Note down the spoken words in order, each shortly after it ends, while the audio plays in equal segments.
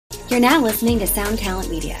You're now listening to Sound Talent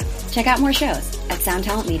Media. Check out more shows at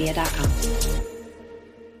soundtalentmedia.com.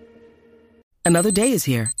 Another day is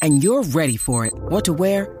here, and you're ready for it. What to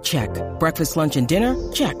wear? Check. Breakfast, lunch, and dinner?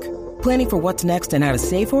 Check. Planning for what's next and how to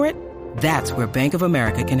save for it? That's where Bank of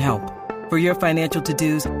America can help. For your financial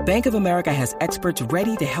to-dos, Bank of America has experts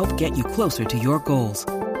ready to help get you closer to your goals.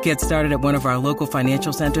 Get started at one of our local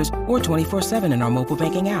financial centers or 24/7 in our mobile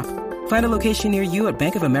banking app. Find a location near you at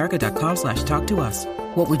bankofamerica.com/talktous.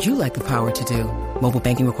 What would you like the power to do? Mobile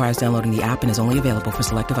banking requires downloading the app and is only available for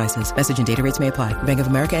select devices. Message and data rates may apply. Bank of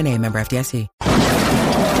America N.A., member FDIC.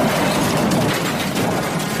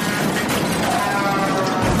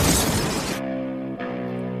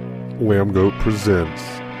 Lamb Goat presents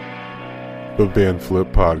the Van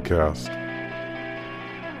Flip Podcast.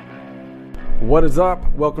 What is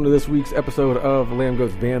up? Welcome to this week's episode of Lamb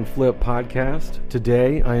Goat's Van Flip Podcast.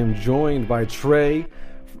 Today I am joined by Trae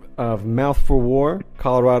of Mouth for War,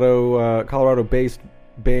 Colorado-based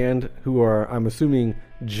band who are, I'm assuming,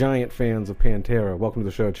 giant fans of Pantera. Welcome to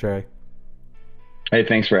the show, Trae. Hey,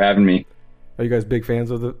 thanks for having me. Are you guys big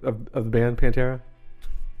fans of the band Pantera?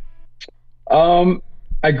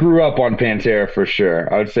 I grew up on Pantera for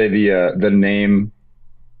sure. I would say the name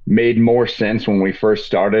made more sense when we first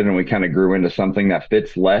started, and we kind of grew into something that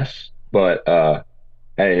fits less. But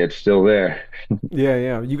hey, it's still there.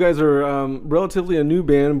 Yeah. You guys are relatively a new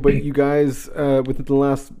band, but you guys within the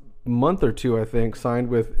last month or two, I think, signed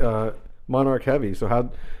with Monarch Heavy. So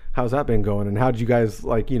how's that been going, and how did you guys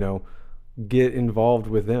get involved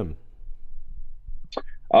with them?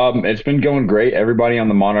 It's been going great. Everybody on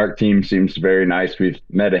the Monarch team seems very nice. We've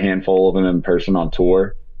met a handful of them in person on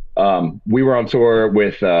tour. We were on tour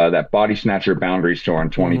with that Body Snatcher Boundaries tour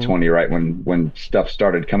in 2020, right when stuff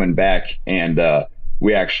started coming back, and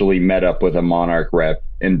we actually met up with a Monarch rep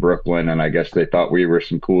in Brooklyn, and I guess they thought we were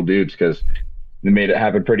some cool dudes because they made it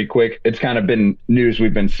happen pretty quick. It's kind of been news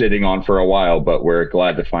we've been sitting on for a while, but we're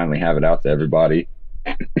glad to finally have it out to everybody.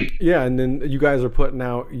 Yeah, and then you guys are putting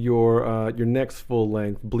out your next full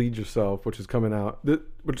length, Bleed Yourself, which is coming out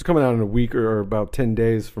in a week or about 10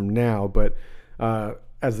 days from now. But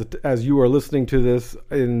as you are listening to this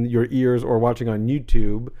in your ears or watching on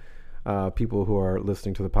YouTube, people who are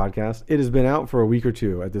listening to the podcast, it has been out for a week or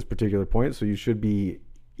two at this particular point. So you should be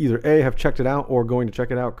either have checked it out or going to check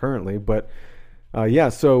it out currently. But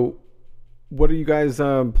so what are you guys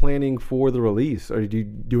planning for the release? Are you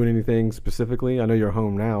doing anything specifically? I know you're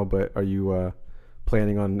home now, but are you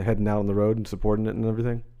planning on heading out on the road and supporting it and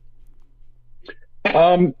everything?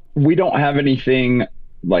 We don't have anything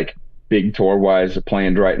like big tour wise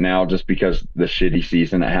planned right now, just because the shitty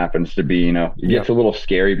season it happens to be. It gets a little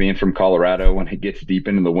scary being from Colorado when it gets deep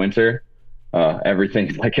into the winter.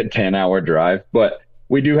 Everything's like a 10-hour drive, but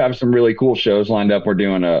we do have some really cool shows lined up. We're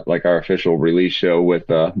doing our official release show with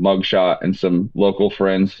Mugshot and some local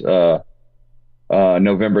friends November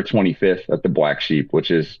 25th at the Black Sheep,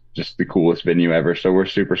 which is just the coolest venue ever. So we're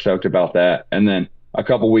super stoked about that. And then a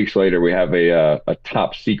couple weeks later, we have a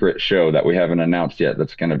top secret show that we haven't announced yet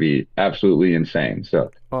that's going to be absolutely insane.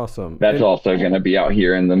 So awesome. That's also going to be out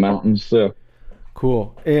here in the mountains. So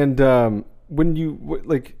cool. And when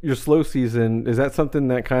you your slow season, is that something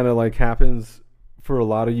that kind of happens for a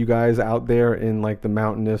lot of you guys out there in the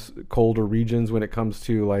mountainous, colder regions when it comes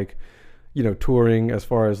to touring, as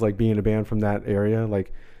far as being a band from that area?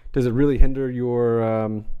 Does it really hinder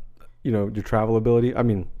your your travel ability? I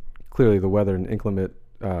mean, clearly the weather and inclement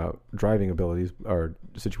driving abilities are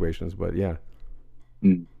situations, but yeah.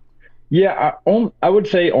 Yeah, I would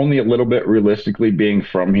say only a little bit, realistically, being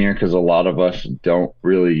from here, because a lot of us don't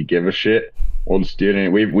really give a shit. We'll just do it.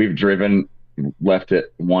 We've driven left at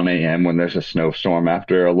 1 a.m. when there's a snowstorm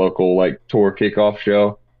after a local tour kickoff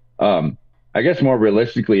show. I guess more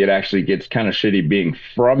realistically, it actually gets kind of shitty being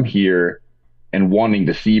from here and wanting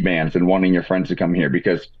to see bands and wanting your friends to come here,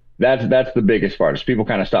 because that's the biggest part, is people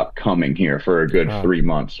kind of stop coming here for a good 3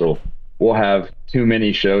 months. So we'll have too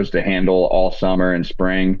many shows to handle all summer and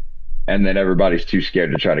spring, and then everybody's too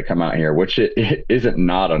scared to try to come out here, which it isn't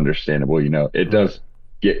not understandable. It does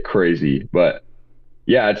get crazy, but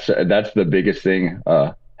yeah, that's the biggest thing,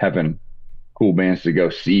 having cool bands to go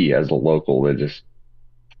see as a local. It just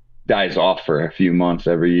dies off for a few months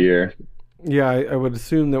every year. Yeah, I would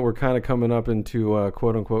assume that we're kind of coming up into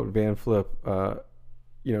quote unquote Van Flip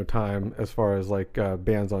time, as far as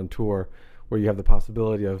bands on tour, where you have the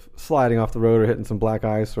possibility of sliding off the road or hitting some black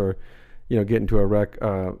ice, or getting to a wreck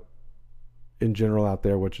in general out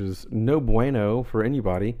there, which is no bueno for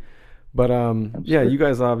anybody. But yeah, you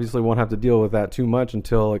guys obviously won't have to deal with that too much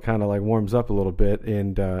until it kind of warms up a little bit,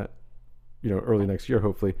 and early next year,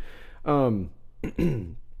 hopefully.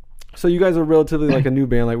 So you guys are relatively like a new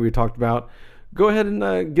band, like we talked about. Go ahead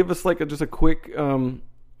and give us like just a quick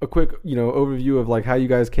overview of like how you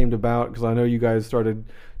guys came about, because I know you guys started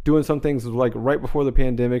doing some things like right before the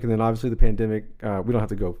pandemic, and then obviously the pandemic. We don't have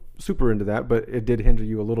to go super into that, but it did hinder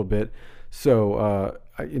you a little bit. So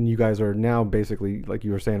and you guys are now basically, like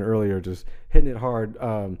you were saying earlier, just hitting it hard.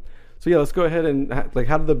 So yeah, let's go ahead and like,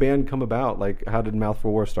 how did the band come about? Like, how did Mouth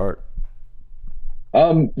for War start?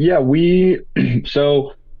 Yeah, we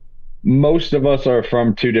so most of us are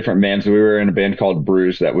from two different bands. We were in a band called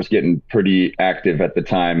Bruise that was getting pretty active at the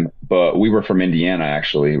time, but we were from Indiana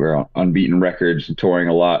actually. We were on Unbeaten Records and touring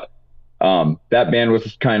a lot. That band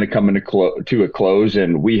was kind of coming to a close,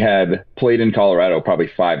 and we had played in Colorado probably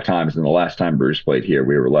 5 times. And the last time Bruce played here,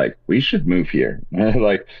 we were like, we should move here.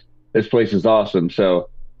 Like, this place is awesome. So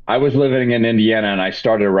I was living in Indiana, and I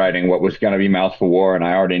started writing what was going to be Mouth for War, and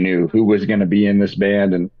I already knew who was going to be in this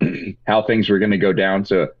band and how things were going to go down.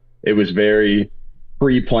 So it was very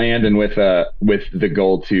pre-planned, and with the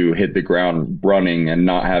goal to hit the ground running and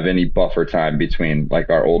not have any buffer time between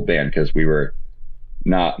like our old band, because we were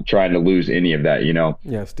not trying to lose any of that,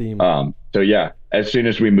 Yeah, steam. So yeah, as soon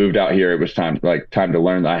as we moved out here, it was time to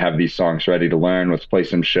learn. I have these songs ready to learn. Let's play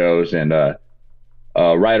some shows. And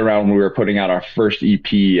right around when we were putting out our first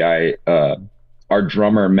EP, our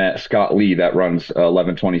drummer met Scott Lee that runs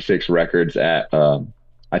 1126 Records at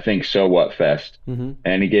I think So What Fest,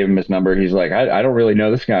 and he gave him his number. He's like, I don't really know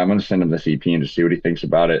this guy. I'm going to send him this EP and just see what he thinks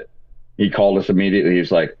about it. He called us immediately. He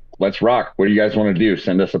was like, let's rock. What do you guys want to do?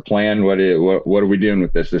 Send us a plan. What are we doing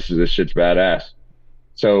with this? This shit's badass.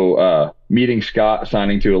 So meeting Scott,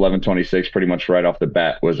 signing to 1126 pretty much right off the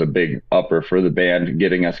bat was a big upper for the band,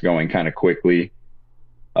 getting us going kind of quickly.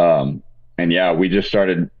 And yeah, we just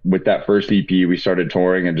started with that first EP. We started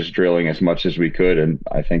touring and just drilling as much as we could. And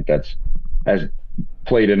I think has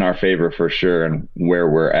played in our favor for sure, and where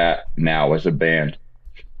we're at now as a band.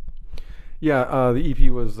 Yeah, the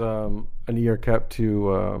EP was an ear kept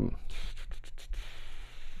to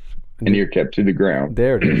an ear kept to the ground.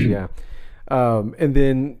 There it is. Yeah, and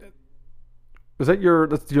then that's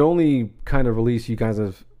the only kind of release you guys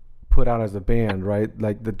have put out as a band, right?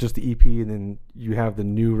 Like just the EP, and then you have the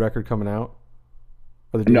new record coming out.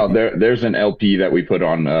 No, there's an LP that we put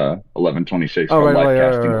on 1126 called Life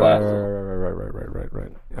Casting Glass.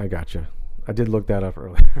 Right. I gotcha. I did look that up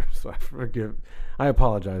earlier, so I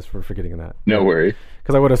apologize for forgetting that. No worry.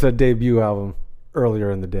 Because I would have said debut album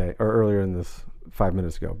earlier in the day, or earlier in this 5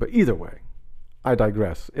 minutes ago. But either way, I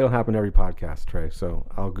digress. It'll happen every podcast, Trae, so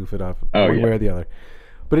I'll goof it up one way or the other.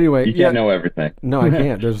 But anyway, you can't know everything. No, I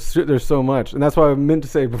can't. There's so much, and that's why I meant to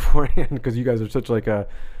say beforehand, because you guys are such like a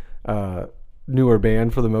newer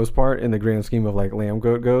band for the most part in the grand scheme of like Lamb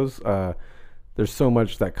Goat goes. There's so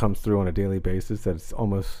much that comes through on a daily basis that it's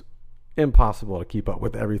almost impossible to keep up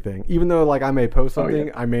with everything. Even though like I may post something,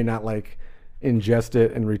 I may not like ingest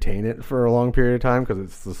it and retain it for a long period of time, because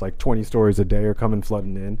it's just like 20 stories a day are coming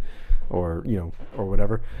flooding in, or or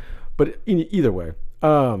whatever. But either way,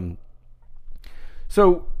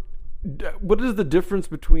 so what is the difference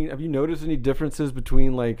between? Have you noticed any differences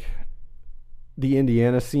between like the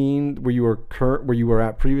Indiana scene where you were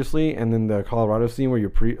at previously, and then the Colorado scene where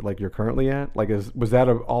you're currently at? Like, was that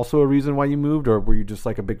also a reason why you moved, or were you just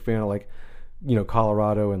like a big fan of like,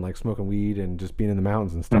 Colorado and like smoking weed and just being in the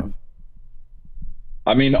mountains and stuff?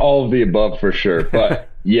 I mean, all of the above for sure. But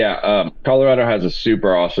yeah, Colorado has a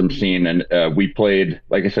super awesome scene, and we played,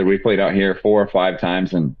 like I said, we played out here 4 or 5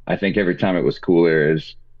 times, and I think every time it was cooler.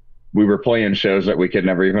 We were playing shows that we could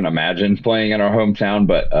never even imagine playing in our hometown,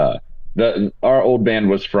 but our old band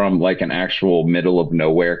was from like an actual middle of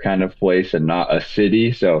nowhere kind of place and not a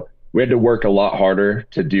city. So we had to work a lot harder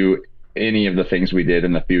to do any of the things we did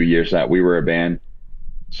in the few years that we were a band.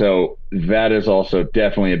 So that is also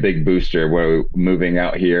definitely a big booster, where moving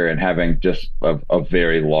out here and having just a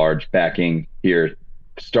very large backing here,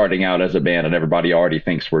 starting out as a band, and everybody already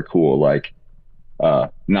thinks we're cool. Like,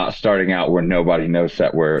 not starting out where nobody knows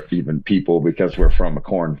that we're even people because we're from a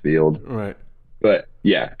cornfield. Right. But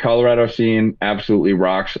yeah, Colorado scene absolutely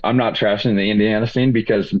rocks. I'm not trashing the Indiana scene,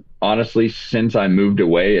 because honestly, since I moved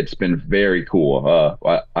away, it's been very cool.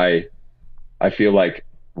 I feel like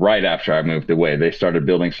right after I moved away, they started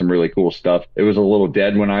building some really cool stuff. It was a little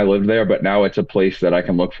dead when I lived there, but now it's a place that I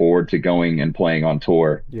can look forward to going and playing on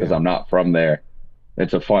tour, because I'm not from there.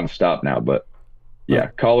 It's a fun stop now, but yeah,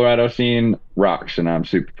 Colorado scene rocks, and I'm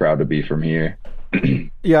super proud to be from here.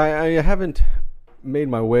 Yeah, I haven't made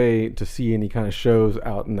my way to see any kind of shows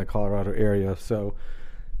out in the Colorado area, so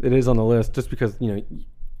it is on the list, just because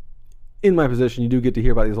in my position you do get to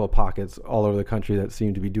hear about these little pockets all over the country that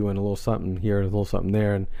seem to be doing a little something here and a little something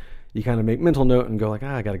there, and you kind of make mental note and go like,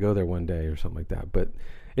 I got to go there one day or something like that. But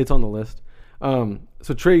it's on the list. So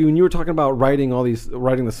Trae, when you were talking about writing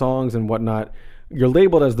the songs and whatnot, you're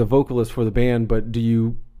labeled as the vocalist for the band, but do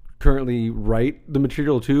you currently write the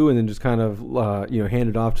material too and then just kind of hand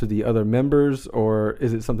it off to the other members, or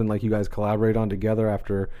is it something like you guys collaborate on together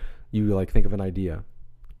after you like think of an idea?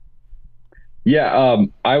 Yeah,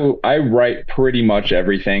 I write pretty much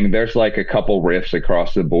everything. There's like a couple riffs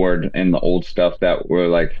across the board in the old stuff that were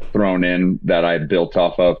like thrown in that I built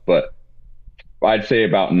off of, but I'd say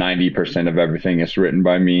about 90% of everything is written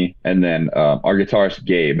by me. And then our guitarist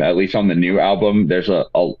Gabe, at least on the new album, there's a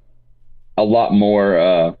lot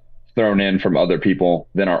more thrown in from other people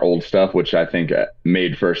than our old stuff, which I think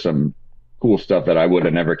made for some cool stuff that I would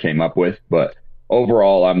have never came up with. But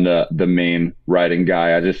overall, I'm the main writing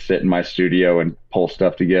guy. I just sit in my studio and pull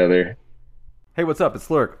stuff together. Hey, what's up? It's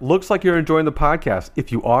Lurk. Looks like you're enjoying the podcast. If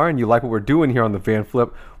you are and you like what we're doing here on the Van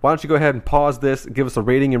Flip, why don't you go ahead and pause this and give us a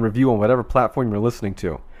rating and review on whatever platform you're listening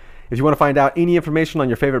to. If you want to find out any information on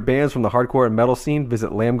your favorite bands from the hardcore and metal scene,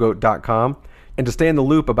 visit lambgoat.com. And to stay in the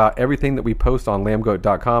loop about everything that we post on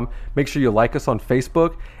lambgoat.com, make sure you like us on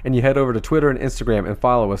Facebook and you head over to Twitter and Instagram and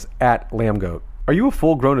follow us at lambgoat. Are you a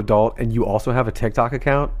full-grown adult and you also have a TikTok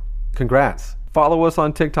account? Congrats. Follow us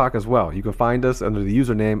on TikTok as well. You can find us under the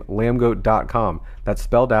username lambgoat.com. That's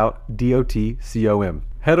spelled out DOTCOM.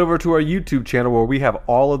 Head over to our YouTube channel where we have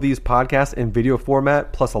all of these podcasts in video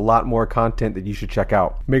format plus a lot more content that you should check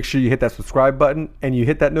out. Make sure you hit that subscribe button and you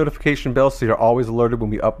hit that notification bell so you're always alerted when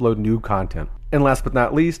we upload new content. And last but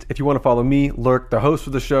not least, if you want to follow me, Lurk, the host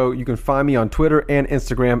of the show, you can find me on Twitter and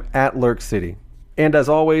Instagram at LurkCity. And as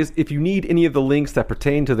always, if you need any of the links that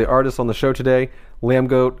pertain to the artists on the show today,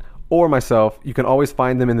 Lambgoat, or myself, you can always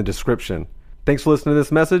find them in the description. Thanks for listening to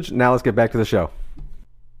this message. Now let's get back to the show.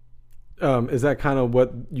 Is that kind of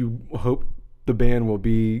what you hope the band will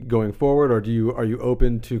be going forward, or are you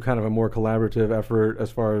open to kind of a more collaborative effort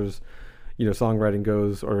as far as songwriting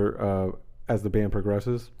goes, or as the band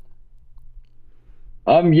progresses?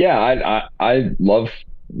 Yeah, I love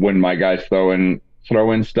when my guys throw in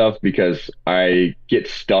stuff because I get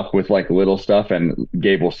stuck with like little stuff, and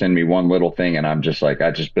Gabe will send me one little thing and I'm just like,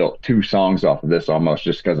 I just built 2 songs off of this almost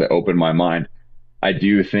just because it opened my mind. I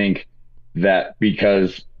do think that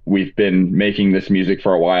because we've been making this music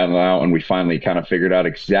for a while now and we finally kind of figured out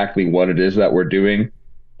exactly what it is that we're doing,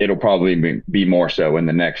 it'll probably be more so in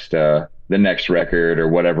the next record or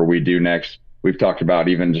whatever we do next. We've talked about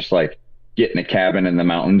even just like getting a cabin in the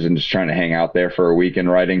mountains and just trying to hang out there for a week and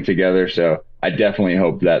writing together. So I definitely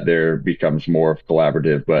hope that there becomes more of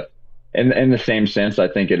collaborative, but in the same sense, I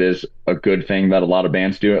think it is a good thing that a lot of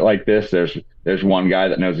bands do it like this. There's one guy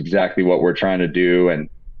that knows exactly what we're trying to do and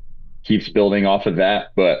keeps building off of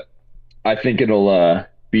that. But I think it'll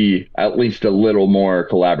be at least a little more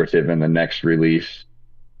collaborative in the next release.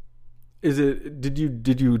 Did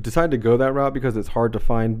you decide to go that route because it's hard to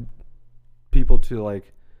find people to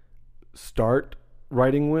like start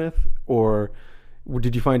writing with, or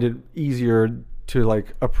did you find it easier to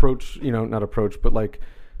like not approach, but like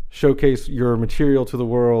showcase your material to the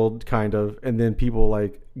world kind of, and then people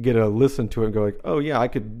like get a listen to it and go like, oh yeah, I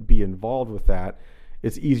could be involved with that?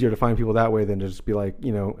 It's easier to find people that way than to just be like,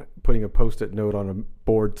 putting a post-it note on a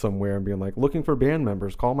board somewhere and being like, looking for band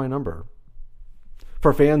members, call my number.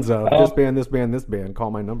 For fans of this band,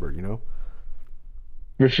 call my number,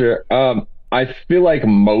 For sure. I feel like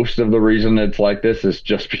most of the reason it's like this is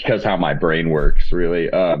just because how my brain works, really.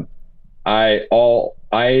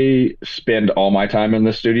 I spend all my time in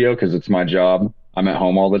the studio because it's my job. I'm at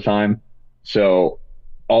home all the time. So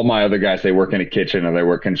all my other guys, they work in a kitchen or they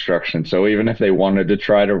work construction. So even if they wanted to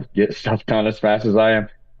try to get stuff done as fast as I am,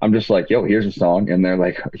 I'm just like, yo, here's a song. And they're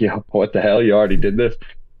like, yo, what the hell? You already did this?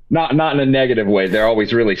 Not in a negative way. They're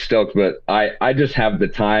always really stoked, but I just have the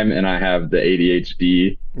time and I have the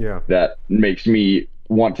ADHD that makes me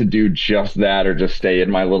want to do just that or just stay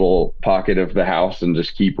in my little pocket of the house and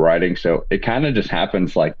just keep writing. So it kind of just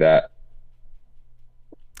happens like that.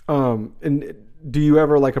 And do you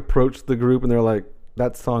ever like approach the group and they're like,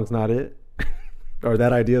 that song's not it? Or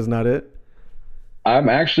that idea's not it? I'm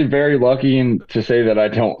actually very lucky to say that I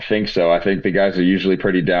don't think so. I think the guys are usually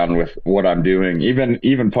pretty down with what I'm doing.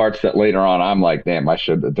 Even parts that later on I'm like, damn, I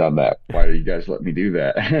shouldn't have done that. Why do you guys let me do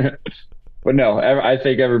that? But no, I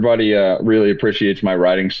think everybody really appreciates my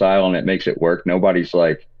writing style and it makes it work. Nobody's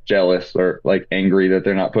like jealous or like angry that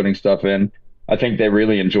they're not putting stuff in. I think they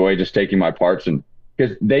really enjoy just taking my parts, and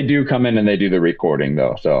because they do come in and they do the recording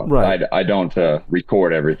though. So right. I don't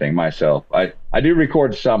record everything myself. I do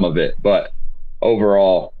record some of it, but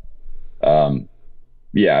overall,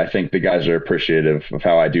 I think the guys are appreciative of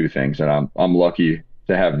how I do things, and I'm lucky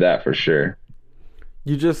to have that for sure.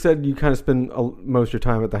 You just said you kind of spend most of your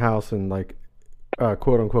time at the house and like,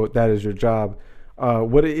 quote unquote, that is your job.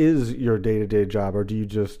 What is your day-to-day job, or do you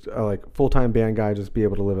just like full-time band guy, just be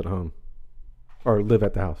able to live at home or live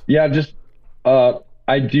at the house? Yeah, just I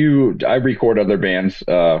record other bands,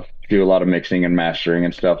 do a lot of mixing and mastering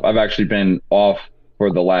and stuff. I've actually been off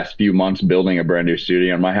for the last few months building a brand new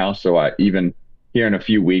studio in my house, so I even here in a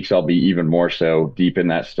few weeks I'll be even more so deep in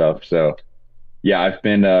that stuff. So yeah, I've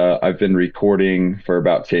been recording for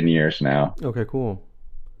about 10 years now. Okay, cool.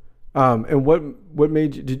 And what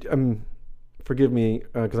made you forgive me,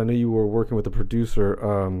 because I know you were working with the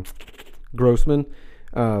producer, Grossman.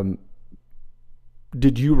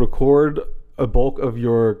 Did you record a bulk of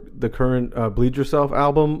the current Bleed Yourself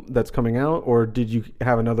album that's coming out, or did you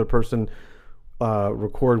have another person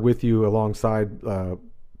record with you alongside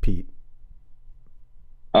Pete?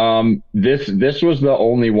 This was the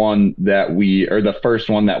only one or the first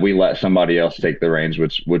one that we let somebody else take the reins,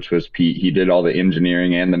 which was Pete. He did all the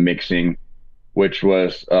engineering and the mixing, which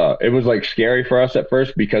was it was like scary for us at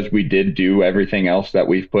first because we did do everything else that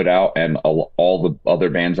we've put out and all the other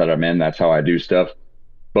bands that I'm in. That's how I do stuff.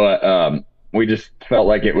 But we just felt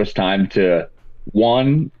like it was time to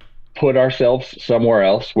put ourselves somewhere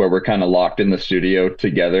else where we're kind of locked in the studio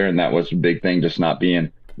together, and that was a big thing. Just not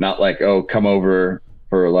like, oh, come over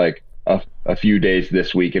for like a few days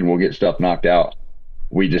this week and we'll get stuff knocked out.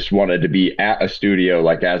 We just wanted to be at a studio,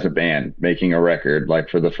 like as a band, making a record, like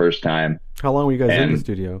for the first time. How long were you guys in the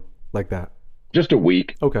studio like that? Just a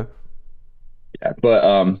week. Okay. Yeah,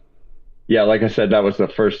 but yeah, like I said, that was the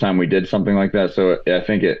first time we did something like that. So I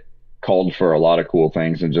think it called for a lot of cool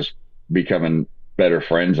things and just becoming better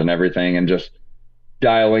friends and everything, and just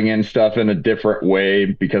dialing in stuff in a different way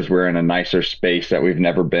because we're in a nicer space that we've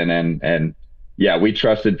never been in. And yeah, we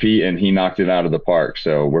trusted Pete and he knocked it out of the park.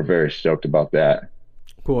 So we're very stoked about that.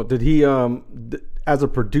 Cool. Did he, as a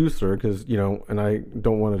producer, because, and I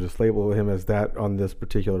don't want to just label him as that on this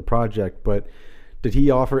particular project, but did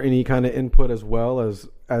he offer any kind of input as well as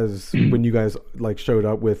when you guys like showed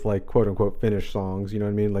up with like quote unquote finished songs? You know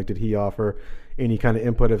what I mean? Like, did he offer any kind of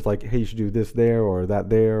input of like, hey, you should do this there or that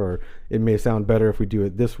there, or it may sound better if we do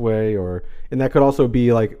it this way, and that could also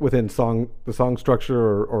be like within the song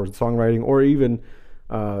structure or songwriting, or even,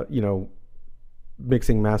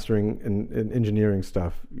 mixing, mastering, and engineering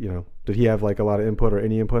stuff. Did he have like a lot of input or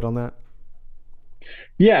any input on that?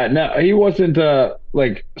 Yeah, no, he wasn't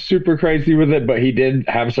like super crazy with it, but he did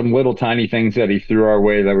have some little tiny things that he threw our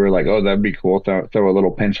way that we were like, oh, that'd be cool. Throw a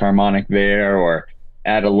little pinch harmonic there, or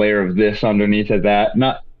add a layer of this underneath of that.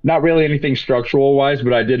 Not really anything structural wise,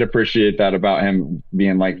 but I did appreciate that about him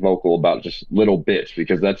being like vocal about just little bits,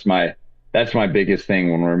 because that's my biggest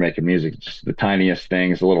thing when we're making music, just the tiniest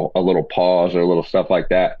things, a little pause or a little stuff like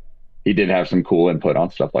that. He did have some cool input on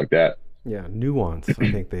stuff like that. Yeah, nuance. I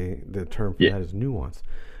think the term for that is nuance.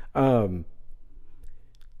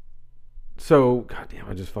 So, goddamn,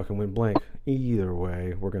 I just fucking went blank. Either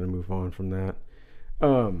way, we're gonna move on from that.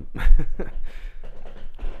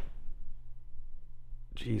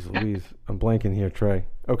 Jeez Louise, I'm blanking here, Trae.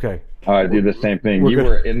 Okay. I do the same thing. You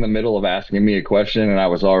were in the middle of asking me a question and I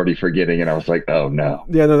was already forgetting, and I was like, oh no.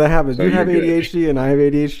 Yeah, no, that happens. So you have ADHD good. And I have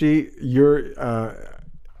ADHD.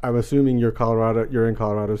 I'm assuming you're in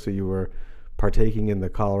Colorado, so you were partaking in the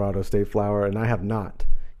Colorado State Flower, and I have not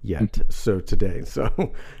yet. So today,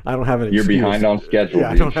 I don't have an excuse. You're behind on schedule. Yeah,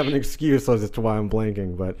 I don't have an excuse as to why I'm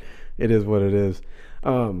blanking, but it is what it is.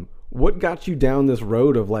 What got you down this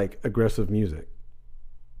road of like aggressive music?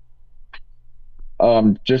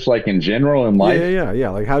 Just like in general in life. Yeah.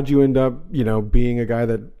 Like, how'd you end up, being a guy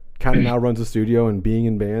that kind of now runs a studio and being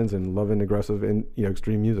in bands and loving aggressive and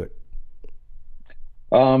extreme music?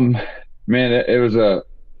 Man, it was a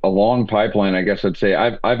long pipeline, I guess I'd say.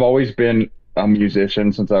 I've always been a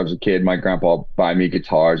musician since I was a kid. My grandpa would buy me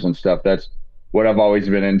guitars and stuff. That's what I've always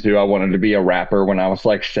been into. I wanted to be a rapper when I was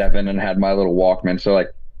like 7 and had my little Walkman. So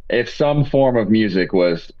like, if some form of music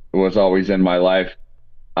was always in my life,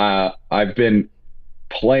 I've been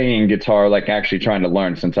playing guitar, like actually trying to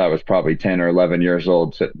learn, since I was probably 10 or 11 years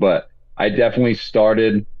old. But I definitely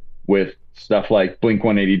started with stuff like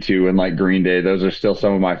Blink-182 and like Green Day. Those are still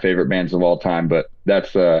some of my favorite bands of all time, but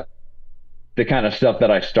that's the kind of stuff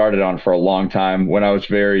that I started on for a long time. When I was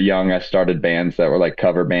very young, I started bands that were like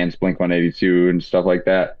cover bands, Blink-182 and stuff like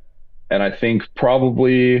that. And I think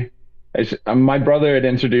probably my brother had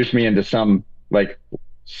introduced me into some like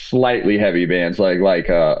slightly heavy bands, like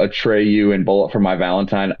a Trae and Bullet for My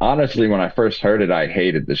Valentine. Honestly, when I first heard it, I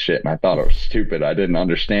hated the shit and I thought it was stupid. I didn't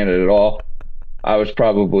understand it at all. I was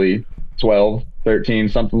probably 12, 13,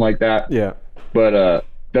 something like that. Yeah. But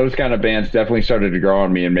those kind of bands definitely started to grow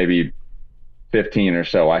on me, and maybe 15 or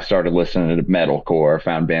so, I started listening to metalcore,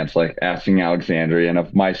 found bands like Asking Alexandria and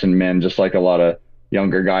Of Mice and Men, just like a lot of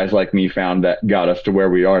younger guys like me found that got us to where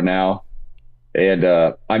we are now. And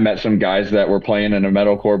I met some guys that were playing in a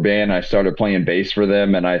metalcore band. I started playing bass for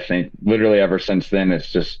them, and I think literally ever since then, it's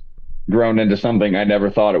just grown into something I never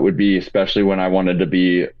thought it would be, especially when I wanted to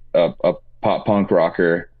be a pop punk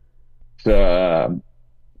rocker. So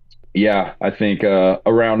yeah, I think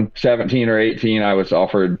around 17 or 18, I was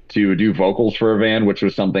offered to do vocals for a band, which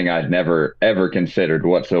was something I'd never ever considered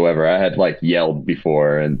whatsoever. I had like yelled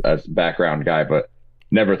before and as a background guy, but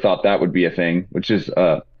never thought that would be a thing, which is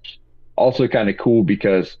also kind of cool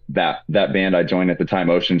because that band I joined at the time,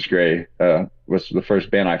 Ocean's Gray, was the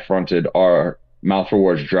first band I fronted. Our Mouth for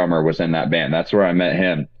War's drummer was in that band. That's where I met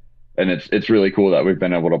him, and it's really cool that we've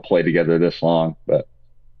been able to play together this long. But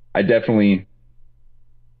I definitely,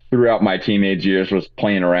 throughout my teenage years, was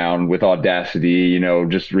playing around with Audacity,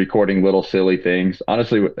 just recording little silly things.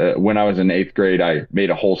 Honestly, when I was in 8th grade, I made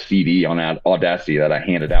a whole CD on Audacity that I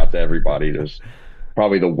handed out to everybody. It was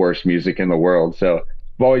probably the worst music in the world. So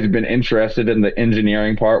I've always been interested in the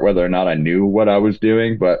engineering part, whether or not I knew what I was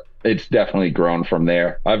doing, but it's definitely grown from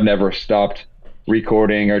there. I've never stopped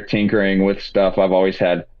recording or tinkering with stuff. I've always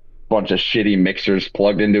had a bunch of shitty mixers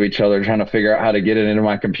plugged into each other, trying to figure out how to get it into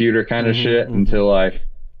my computer kind of shit until I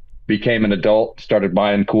became an adult, started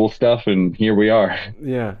buying cool stuff, and here we are.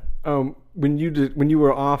 Yeah. When you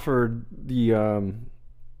were offered the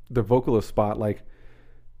vocalist spot, like,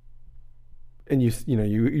 and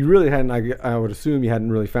you really hadn't, I would assume you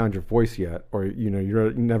hadn't really found your voice yet, or you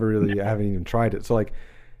never really haven't even tried it. So like,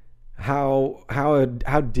 how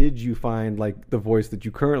did you find like the voice that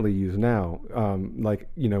you currently use now?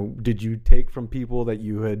 Did you take from people that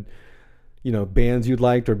you had, bands you'd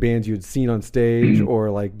liked or bands you'd seen on stage, or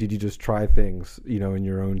like, did you just try things, in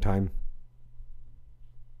your own time?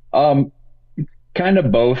 Kind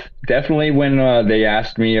of both. Definitely when they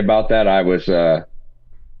asked me about that,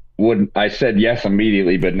 I said yes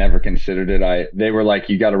immediately, but never considered it. They were like,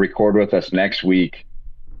 you got to record with us next week.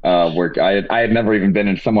 I had never even been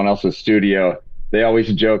in someone else's studio. They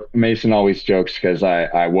always joke, Mason always jokes, because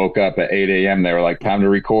I woke up at 8 a.m. They were like, time to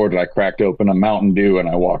record. And I cracked open a Mountain Dew and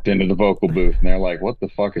I walked into the vocal booth, and they're like, what the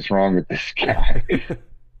fuck is wrong with this guy?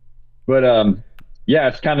 But yeah,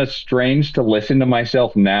 it's kind of strange to listen to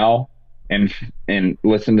myself now and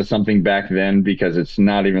listen to something back then, because it's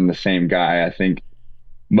not even the same guy. I think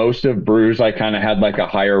most of Bruise, I kind of had like a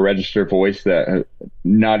higher register voice that,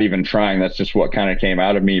 not even trying, that's just what kind of came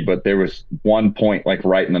out of me. But there was one point, like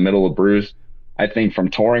right in the middle of Bruise, I think from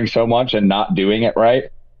touring so much and not doing it right,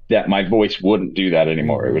 that my voice wouldn't do that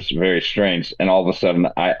anymore. It was very strange. And all of a sudden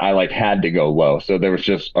I like had to go low. So there was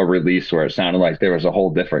just a release where it sounded like there was a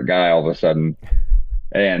whole different guy all of a sudden.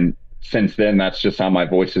 And since then, that's just how my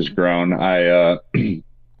voice has grown. I,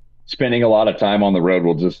 spending a lot of time on the road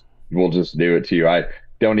will just do it to you. I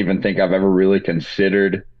don't even think I've ever really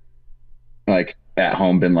considered, like, at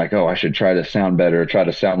home been like, oh, I should try to sound better, try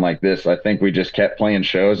to sound like this. I think we just kept playing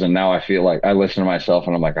shows, and now I feel like I listen to myself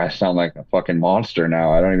and I'm like, I sound like a fucking monster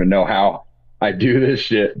now. I don't even know how I do this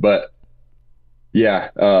shit. But yeah,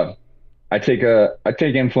 I take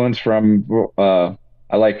influence from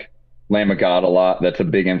I like Lamb of God a lot. That's a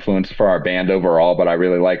big influence for our band overall, but I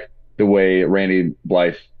really like the way Randy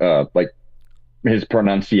Blythe like his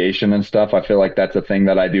pronunciation and stuff. I feel like that's a thing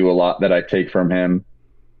that I do a lot, that I take from him.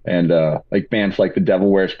 And like bands like The Devil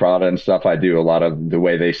Wears Prada and stuff, I do a lot of the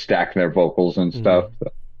way they stack their vocals and stuff.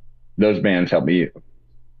 So those bands help me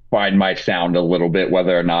find my sound a little bit,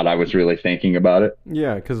 whether or not I was really thinking about it.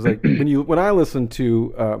 Yeah, because like when I listen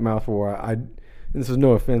to Mouth for War, and this is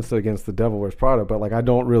no offense against The Devil Wears Prada, but like I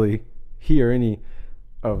don't really hear any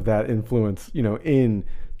of that influence, in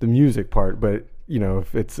the music part. But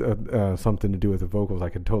if it's something to do with the vocals, I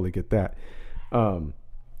could totally get that.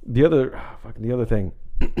 The other thing.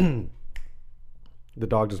 The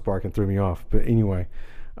dog just barking threw me off. But anyway,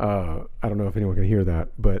 I don't know if anyone can hear that.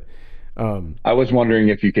 But I was wondering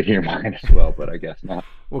if you could hear mine as well, but I guess not.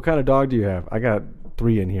 What kind of dog do you have? I got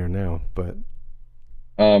 3 in here now, but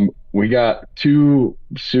we got 2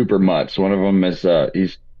 super mutts. One of them is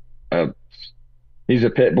he's a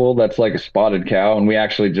pit bull that's like a spotted cow, and we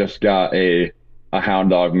actually just got a hound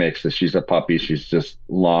dog mix. She's a puppy. She's just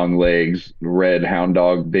long legs, red hound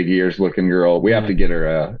dog, big ears looking girl. We have to get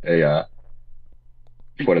her a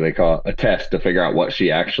what do they call it? A test to figure out what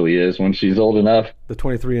she actually is when she's old enough. The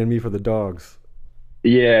 23andMe for the dogs.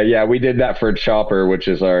 Yeah. We did that for Chopper, which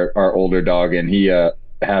is our older dog, and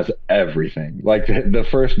has everything. Like the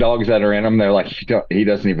first dogs that are in them, they're like, he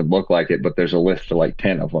doesn't even look like it, but there's a list of like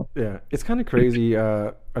 10 of them. Yeah, it's kind of crazy.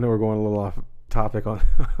 I know we're going a little off topic on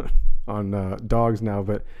on dogs now,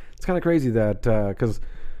 but it's kind of crazy that because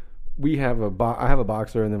we have I have a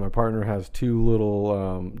boxer, and then my partner has two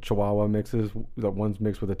little Chihuahua mixes. That one's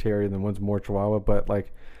mixed with a Terrier, and then one's more Chihuahua. But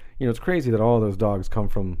like, it's crazy that all of those dogs come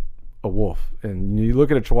from a wolf, and you look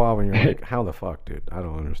at a Chihuahua and you're like, how the fuck, dude? I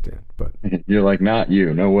don't understand. But you're like, not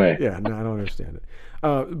you, no way. Yeah, no, I don't understand it.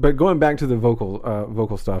 But going back to the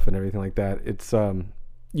vocal stuff and everything like that, it's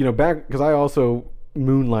back because I also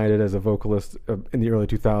moonlighted as a vocalist in the early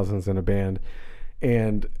 2000s in a band,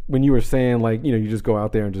 and when you were saying like you just go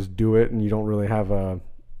out there and just do it, and you don't really have a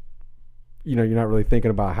you're not really thinking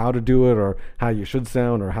about how to do it or how you should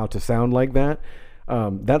sound or how to sound like that.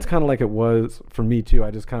 That's kind of like it was for me too.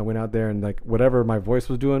 I just kind of went out there and like whatever my voice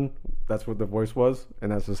was doing, that's what the voice was,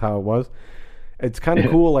 and that's just how it was. It's kind of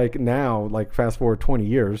cool. Like now, like fast forward 20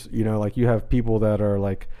 years, like you have people that are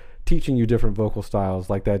like teaching you different vocal styles,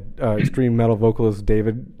 like that extreme metal vocalist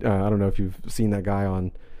David. I don't know if you've seen that guy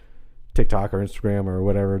on TikTok or Instagram or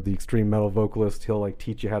whatever. The extreme metal vocalist, he'll like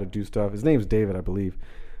teach you how to do stuff. His name's David, I believe,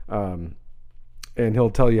 and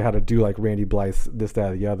he'll tell you how to do like Randy Blythe's this,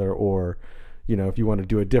 that, or the other, or if you want to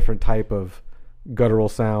do a different type of guttural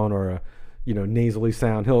sound or a, nasally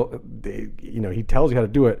sound, he tells you how to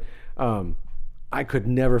do it. I could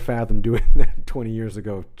never fathom doing that 20 years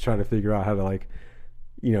ago, trying to figure out how to like,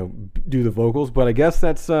 do the vocals. But I guess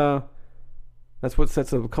that's what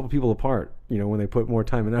sets a couple people apart, when they put more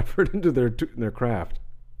time and effort into their craft.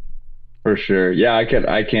 For sure. Yeah,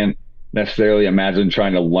 I can't necessarily imagine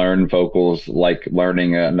trying to learn vocals like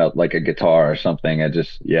learning like a guitar or something.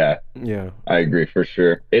 Yeah, I agree for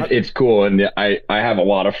sure. It's cool, and I have a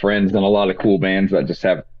lot of friends and a lot of cool bands that just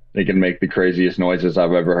they can make the craziest noises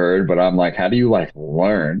I've ever heard, but I'm like, how do you like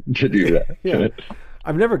learn to do that? Yeah.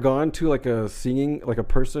 I've never gone to like a singing, like a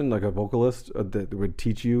person, like a vocalist that would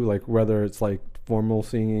teach you, like whether it's like formal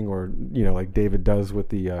singing or like David does with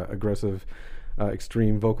the aggressive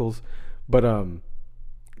extreme vocals, but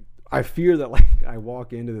I fear that like I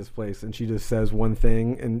walk into this place and she just says one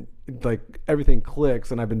thing and like everything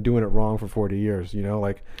clicks, and I've been doing it wrong for 40 years,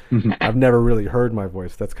 like I've never really heard my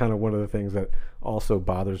voice. That's kind of one of the things that also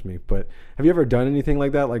bothers me. But have you ever done anything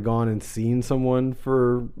like that, like gone and seen someone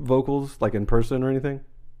for vocals, like in person or anything?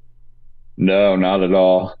 No, not at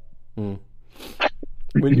all.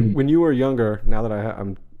 When you were younger, now that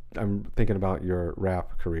I'm thinking about your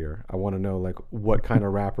rap career, I want to know like what kind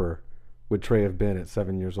of rapper would Trae have been at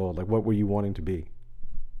 7 years old? Like, what were you wanting to be?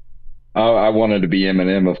 I wanted to be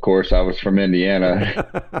Eminem, of course. I was from Indiana.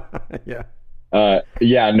 Yeah.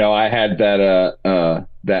 No, I had that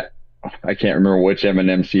I can't remember which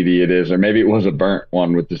Eminem CD it is, or maybe it was a burnt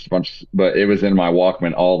one with this bunch, but it was in my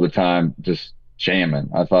Walkman all the time, just jamming.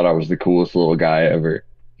 I thought I was the coolest little guy ever.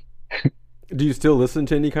 Do you still listen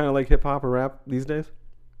to any kind of like hip hop or rap these days?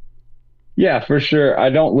 Yeah, for sure. I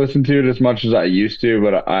don't listen to it as much as I used to,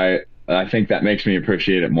 but I think that makes me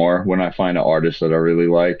appreciate it more when I find an artist that I really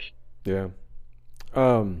like. Yeah.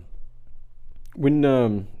 When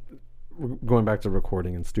going back to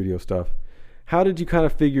recording and studio stuff, how did you kind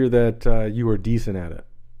of figure that you were decent at it?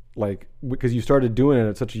 Like, because you started doing it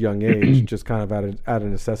at such a young age, just kind of out of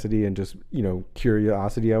necessity and just,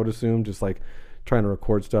 curiosity, I would assume, just like trying to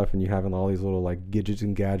record stuff and you having all these little like gadgets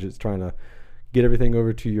and gadgets trying to get everything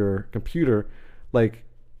over to your computer. Like,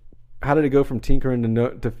 how did it go from tinkering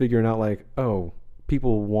to figuring out like, oh,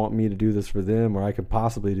 people want me to do this for them, or I could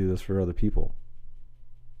possibly do this for other people?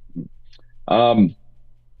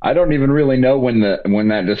 I don't even really know when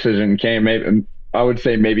that decision came. Maybe I would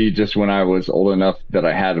say maybe just when I was old enough that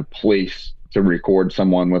I had a place to record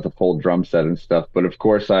someone with a full drum set and stuff. But of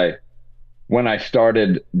course, when I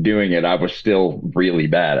started doing it, I was still really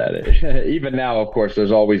bad at it. Even now, of course, there's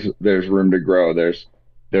room to grow.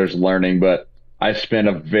 There's learning, but I spent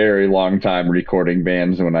a very long time recording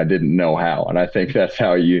bands when I didn't know how. And I think that's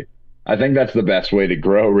the best way to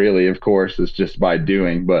grow, really, of course, is just by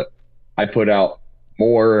doing. But I put out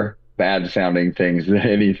more bad sounding things than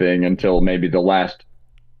anything until maybe the last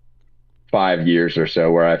 5 years or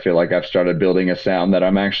so, where I feel like I've started building a sound that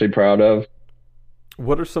I'm actually proud of.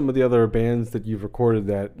 What are some of the other bands that you've recorded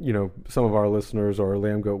that, some of our listeners or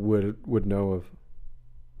Lamb Goat would know of?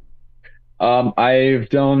 I've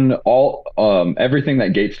done everything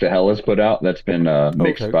that Gates to Hell has put out. That's been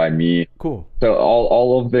mixed by me. Cool. So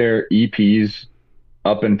all of their EPs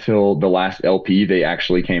up until the last LP, they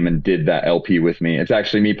actually came and did that LP with me. It's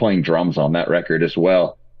actually me playing drums on that record as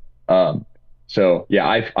well. So yeah,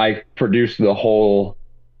 I produced the whole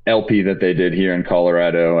LP that they did here in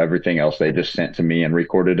Colorado. Everything else they just sent to me and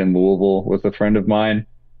recorded in Louisville with a friend of mine.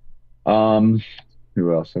 Um,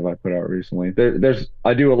 who else have I put out recently? There's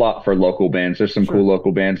I do a lot for local bands. There's some Sure. cool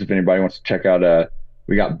local bands. If anybody wants to check out,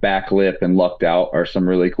 we got Backlip and Lucked Out are some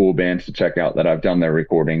really cool bands to check out that I've done their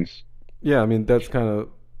recordings. Yeah, I mean that's kind of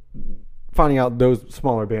finding out those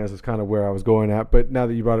smaller bands is kind of where I was going at. But now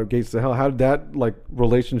that you brought up Gates to Hell, how did that like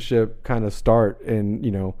relationship kind of start?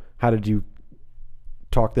 And how did you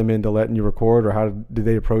talk them into letting you record, or how did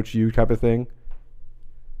they approach you, type of thing?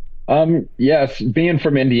 Yes, being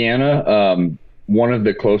from Indiana, one of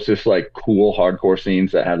the closest like cool hardcore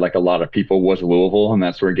scenes that had like a lot of people was Louisville, and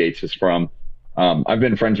that's where Gates is from. I've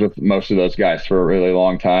been friends with most of those guys for a really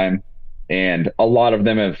long time, and a lot of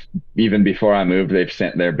them have, even before I moved, they've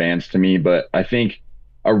sent their bands to me. But I think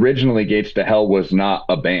originally Gates to Hell was not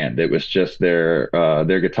a band; it was just their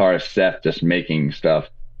guitarist Seth just making stuff,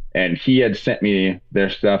 and he had sent me their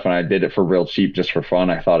stuff, and I did it for real cheap, just for fun.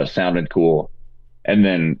 I thought it sounded cool, and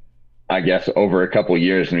then I guess over a couple of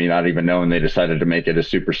years, me not even knowing, they decided to make it a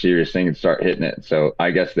super serious thing and start hitting it. So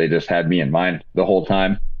I guess they just had me in mind the whole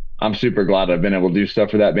time. I'm super glad I've been able to do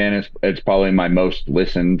stuff for that band. It's probably my most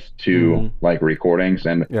listened to like recordings,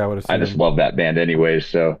 and Yeah, I would I just assume. love that band anyways.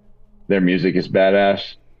 So their music is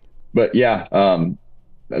badass. But yeah, and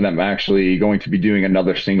I'm actually going to be doing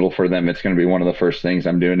another single for them. It's going to be one of the first things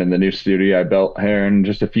I'm doing in the new studio I built here in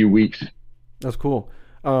just a few weeks. That's cool.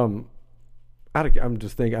 Um, I'm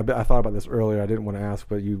just thinking. I thought about this earlier. I didn't want to ask,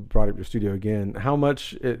 but you brought up your studio again. How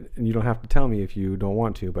much? And you don't have to tell me if you don't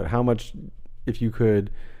want to. But how much, if you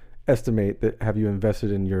could estimate, that have you invested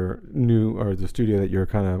in your new, or the studio that you're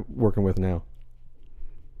kind of working with now?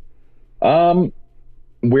 Um,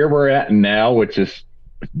 where we're at now, which is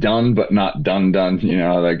done but not done. You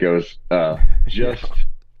know how that goes. Yeah. Just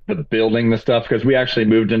the building the stuff, because we actually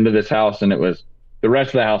moved into this house and it was, the rest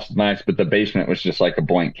of the house is nice, but the basement was just like a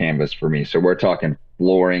blank canvas for me. So we're talking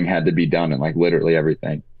flooring had to be done and like literally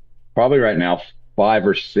everything. Probably right now 5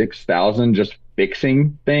 or 6 thousand just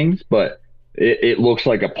fixing things, but it looks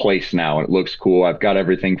like a place now. It looks cool. I've got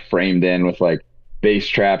everything framed in with like bass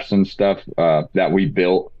traps and stuff that we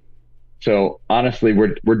built. So honestly,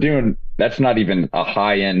 we're doing, that's not even a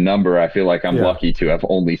high end number. I feel like I'm Yeah. lucky to have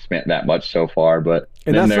only spent that much so far, but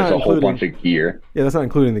And then that's there's not a whole including. bunch of gear. Yeah, that's not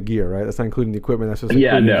including the gear, right? That's not including the equipment. That's just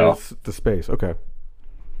Yeah, including no. the space. Okay.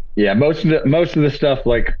 Yeah, most of the stuff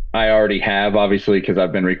like I already have, obviously, because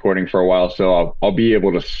I've been recording for a while, so I'll be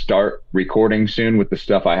able to start recording soon with the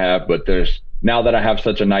stuff I have. But there's, now that I have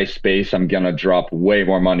such a nice space, I'm gonna drop way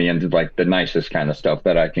more money into like the nicest kind of stuff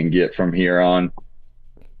that I can get from here on.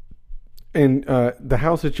 And the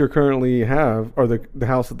house that you currently have, or the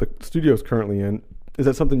house that the studio is currently in, is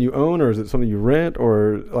that something you own, or is it something you rent,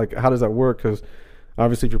 or like how does that work? Because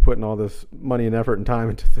obviously, if you're putting all this money and effort and time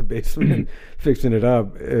into the basement and fixing it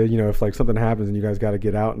up, if like something happens and you guys got to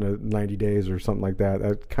get out in 90 days or something like that,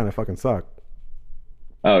 that kind of fucking suck.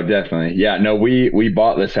 Oh, definitely. Yeah, no, we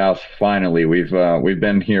bought this house finally. We've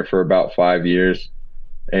been here for about 5 years,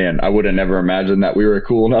 and I would have never imagined that we were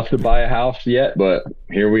cool enough to buy a house yet, but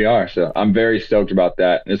here we are. So I'm very stoked about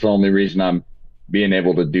that. It's the only reason I'm being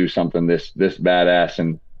able to do something this badass,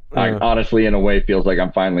 and I Uh, honestly, in a way, feels like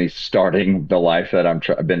I'm finally starting the life that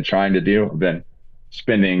I've been trying to do. I've been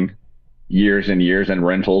spending years and years in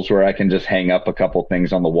rentals where I can just hang up a couple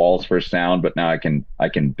things on the walls for sound, but now I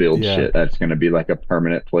can build yeah. shit that's going to be like a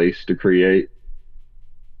permanent place to create.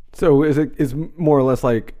 So is more or less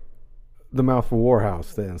like the Mouth for War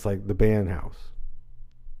house? Then it's like the band house.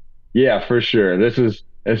 Yeah, for sure. This is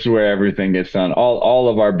where everything gets done. All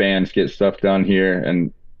of our bands get stuff done here,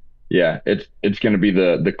 and yeah, it's going to be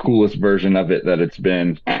the coolest version of it that it's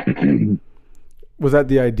been. Was that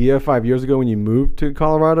the idea 5 years ago when you moved to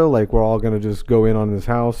Colorado? Like we're all gonna just go in on this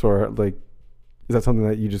house, or like is that something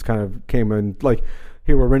that you just kind of came in like,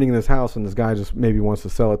 here we're renting this house and this guy just maybe wants to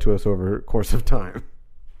sell it to us over a course of time?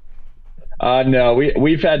 No,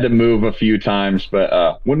 we've had to move a few times,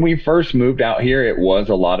 but when we first moved out here, it was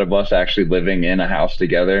a lot of us actually living in a house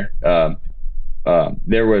together.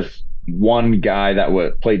 There was one guy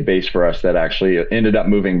that played bass for us that actually ended up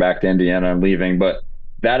moving back to Indiana and leaving, but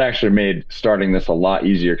that actually made starting this a lot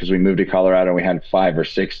easier because we moved to Colorado and we had 5 or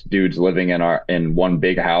 6 dudes living in one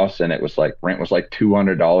big house, and it was like rent was like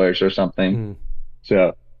 $200 or something. Mm.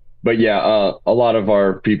 So, but yeah, a lot of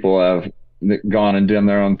our people have gone and done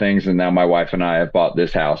their own things, and now my wife and I have bought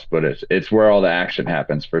this house. But it's where all the action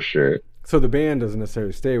happens for sure. So the band doesn't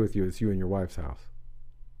necessarily stay with you; it's you and your wife's house.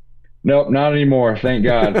 Nope, not anymore. Thank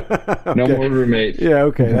God. No Okay. more roommates. Yeah,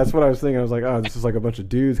 okay. That's what I was thinking. I was like, oh, this is like a bunch of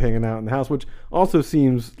dudes hanging out in the house, which also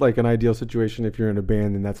seems like an ideal situation if you're in a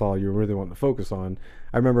band and that's all you really want to focus on.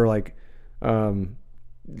 I remember like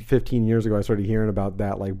 15 years ago, I started hearing about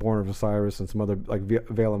that, like Born of Osiris and some other, like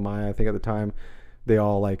Veil of Maya, I think at the time, they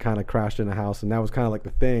all like kind of crashed in a house, and that was kind of like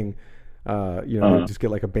the thing. They'd just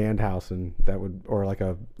get like a band house, and that would, or like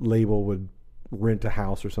a label would rent a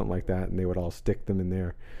house or something like that, and they would all stick them in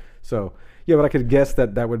there. So yeah, but I could guess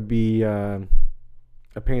that that would be a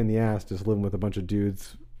pain in the ass, just living with a bunch of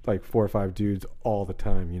dudes, like 4 or 5 dudes all the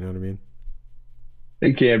time. You know what I mean?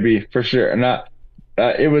 It can be for sure. Not.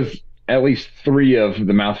 It was at least 3 of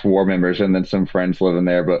the Mouth for War members, and then some friends living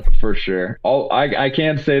there. But for sure, all I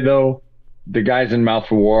can say though, the guys in Mouth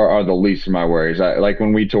for War are the least of my worries. Like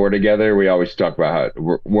when we tour together, we always talk about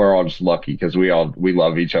how we're all just lucky because we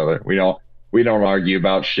love each other. We don't argue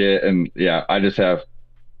about shit, and yeah, I just have.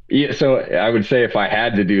 Yeah, so I would say if I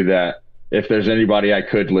had to do that, if there's anybody I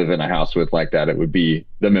could live in a house with like that, it would be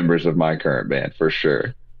the members of my current band for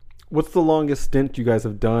sure. What's the longest stint you guys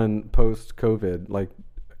have done post COVID, like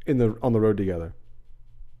on the road together?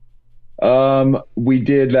 We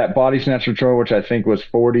did that Body Snatcher tour, which I think was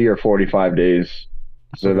 40 or 45 days.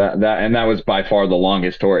 So Okay. that was by far the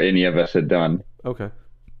longest tour any of us had done. Okay.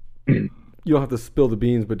 You don't have to spill the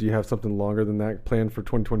beans, but do you have something longer than that planned for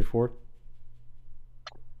 2024?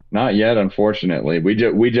 Not yet, unfortunately.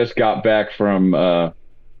 We just got back from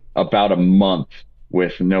about a month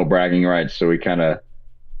with no bragging rights, so we kind of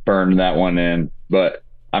burned that one in. But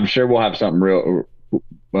I'm sure we'll have something real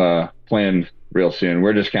planned real soon.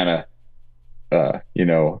 We're just kind of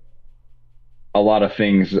a lot of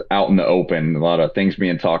things out in the open, a lot of things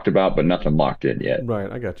being talked about, but nothing locked in yet.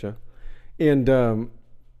 Right, I gotcha. And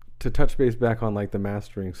to touch base back on like the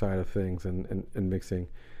mastering side of things and mixing,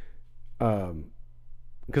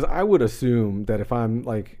 because I would assume that if I'm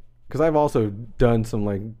like, because I've also done some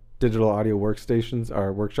like digital audio workstations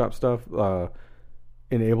or workshop stuff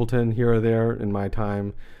in Ableton here or there in my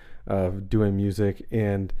time of doing music,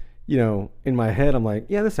 and in my head I'm like,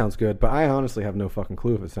 yeah, this sounds good, but I honestly have no fucking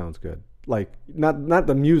clue if it sounds good. Like not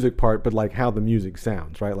the music part, but like how the music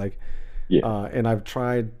sounds, right? Like, Yeah. and I've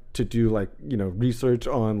tried to do like research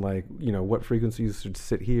on like what frequencies should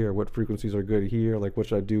sit here, what frequencies are good here, like what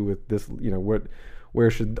should I do with this,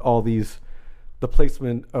 where should all these the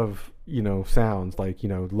placement of sounds like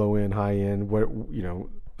low end, high end, what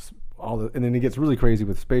all the, and then it gets really crazy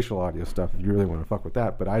with spatial audio stuff if you really want to fuck with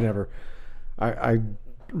that. But I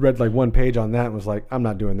read like one page on that and was like, I'm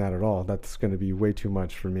not doing that at all. That's going to be way too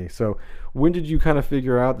much for me. So when did you kind of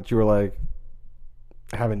figure out that you were like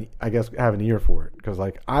have an ear for it? Because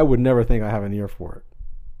like I would never think I have an ear for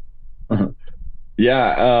it.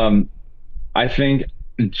 Yeah, I think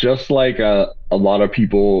just like a lot of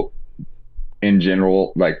people in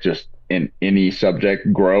general, like just in any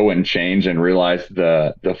subject, grow and change and realize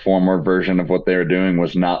the former version of what they were doing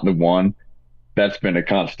was not the one. That's been a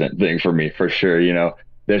constant thing for me for sure.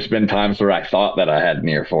 There's been times where I thought that I had an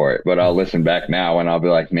ear for it, but I'll listen back now and I'll be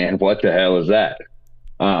like, man, what the hell is that?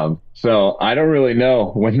 So I don't really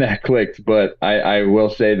know when that clicked, but I will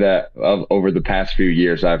say that over the past few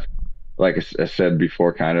years, I've, like I said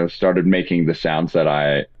before, kind of started making the sounds that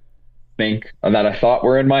I think that I thought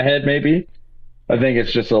were in my head. Maybe I think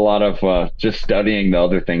it's just a lot of just studying the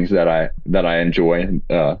other things that I enjoy,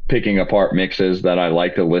 picking apart mixes that I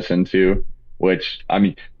like to listen to. Which I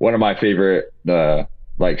mean, one of my favorite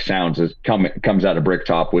like sounds comes out of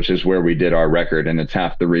Bricktop, which is where we did our record, and it's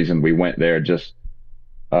half the reason we went there, just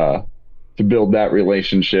to build that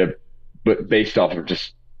relationship, but based off of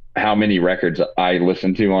just how many records I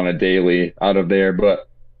listen to on a daily out of there. But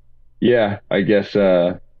yeah, I guess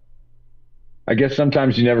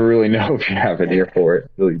sometimes you never really know if you have an ear for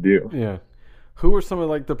it. You really do. Yeah. Who are some of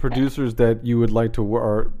like the producers that you would like to work,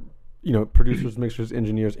 or producers, mixers,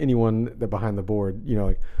 engineers, anyone that behind the board,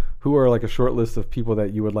 like who are like a short list of people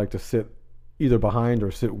that you would like to sit either behind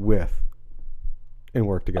or sit with and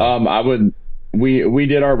work together? We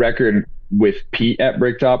did our record with Pete at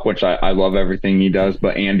Bricktop, which I love everything he does,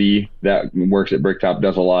 but Andy that works at Bricktop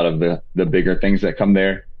does a lot of the bigger things that come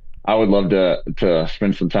there. I would love to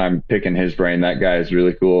spend some time picking his brain. That guy is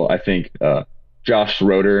really cool. I think Josh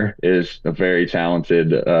Schroeder is a very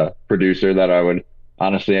talented producer that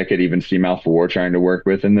honestly I could even see Mouth for War trying to work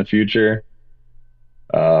with in the future.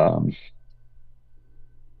 I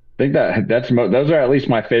think those are at least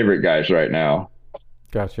my favorite guys right now.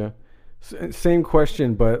 Gotcha. Same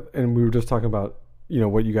question, and we were just talking about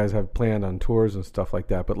what you guys have planned on tours and stuff like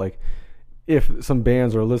that. But like, if some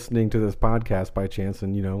bands are listening to this podcast by chance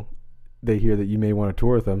and they hear that you may want to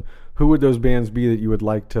tour with them, who would those bands be that you would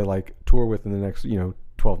like to like tour with in the next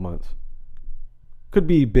 12 months? Could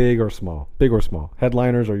be big or small,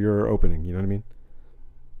 headliners or your opening. You know what I mean?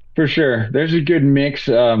 For sure. There's a good mix.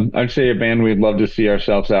 I'd say a band we'd love to see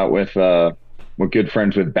ourselves out with. We're good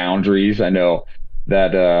friends with Boundaries. I know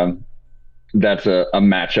that that's a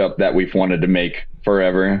matchup that we've wanted to make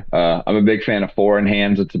forever. I'm a big fan of Four in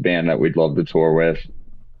Hands. It's a band that we'd love to tour with.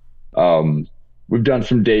 We've done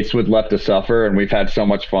some dates with Left to Suffer, and we've had so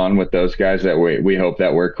much fun with those guys that we hope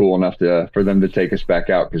that we're cool enough for them to take us back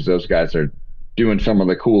out, because those guys are doing some of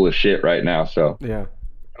the coolest shit right now. So yeah,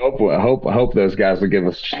 I hope those guys will give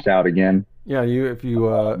us a shout again. Yeah, if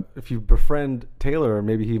you befriend Taylor,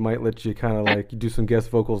 maybe he might let you kind of like do some guest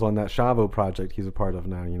vocals on that Chavo project he's a part of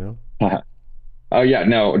now. Oh yeah,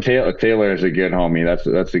 no, Taylor is a good homie.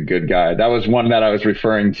 That's a good guy. That was one that I was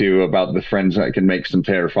referring to about the friends that can make some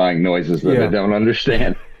terrifying noises that I don't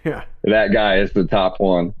understand. Yeah, that guy is the top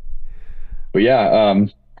one. But yeah,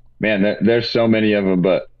 man, there's so many of them.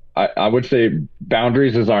 But I would say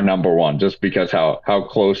Boundaries is our number one, just because how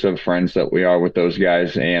close of friends that we are with those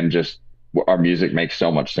guys, and just our music makes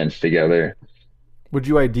so much sense together. Would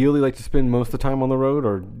you ideally like to spend most of the time on the road,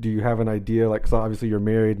 or do you have an idea? Like, 'cause obviously you're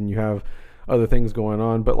married and you have other things going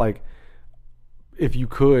on, but like, if you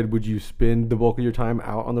could, would you spend the bulk of your time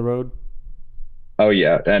out on the road? Oh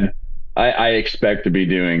yeah, and I expect to be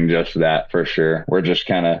doing just that for sure. We're just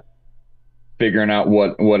kind of figuring out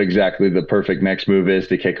what exactly the perfect next move is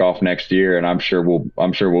to kick off next year, and I'm sure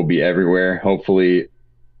we'll be everywhere, hopefully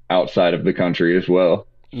outside of the country as well.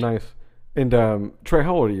 Nice. And Trae,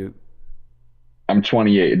 how old are you? I'm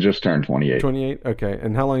 28. Just turned 28. 28. Okay.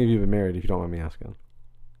 And how long have you been married, if you don't mind me asking?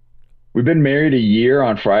 We've been married a year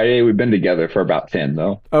on Friday. We've been together for about 10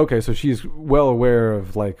 though. Okay, so she's well aware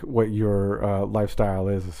of like what your lifestyle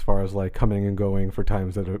is as far as like coming and going for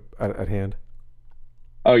times that are at hand.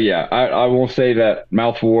 Oh yeah, I will say that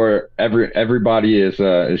Mouth War, everybody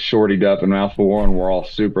is shortied up in Mouth War, and we're all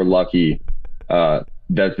super lucky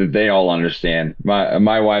that they all understand.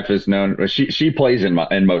 My wife is known. She plays in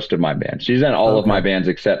most of my bands. She's in all of my bands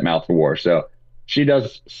except Mouth War. So she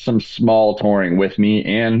does some small touring with me,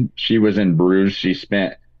 and she was in Bruges. She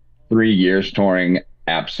spent 3 years touring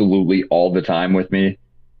absolutely all the time with me.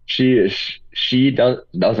 She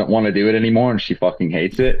doesn't want to do it anymore, and she fucking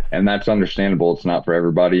hates it, and that's understandable. It's not for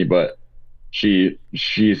everybody, but she's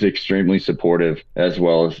extremely supportive, as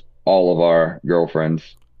well as all of our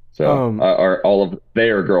girlfriends. So or all of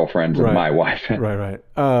their girlfriends of my wife. Right.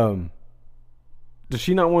 Does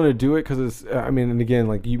she not want to do it? Because it's, I mean, and again,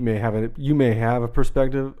 like you may have a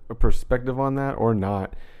perspective on that or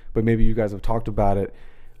not, but maybe you guys have talked about it.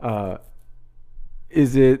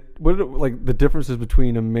 Is it like the differences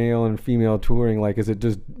between a male and female touring? Like, is it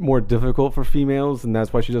just more difficult for females, and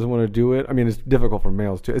that's why she doesn't want to do it? I mean, it's difficult for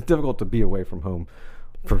males too. It's difficult to be away from home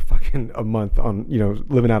for fucking a month on,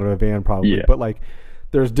 living out of a van probably. Yeah. But like,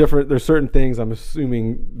 there's certain things I'm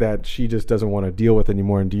assuming that she just doesn't want to deal with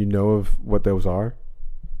anymore. And do you know of what those are?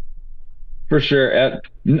 For sure.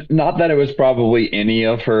 Not that it was probably any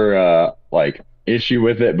of her issue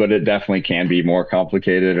with it, but it definitely can be more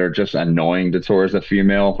complicated or just annoying to tour as a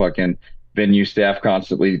female. Fucking venue staff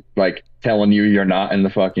constantly like telling you're not in the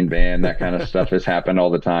fucking band. That kind of stuff has happened all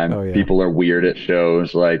the time. Oh, yeah. People are weird at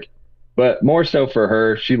shows, but more so for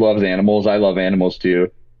her. She loves animals. I love animals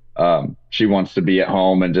too. She wants to be at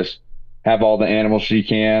home and just have all the animals she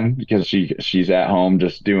can, because she's at home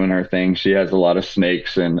just doing her thing. She has a lot of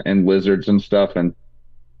snakes and lizards and stuff, and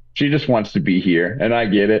she just wants to be here. And I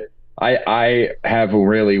get it. I have a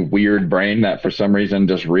really weird brain that for some reason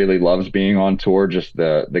just really loves being on tour. Just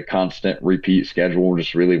the constant repeat schedule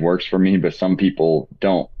just really works for me. But some people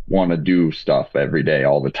don't want to do stuff every day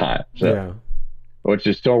all the time. So, yeah. Which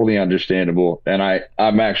is totally understandable. And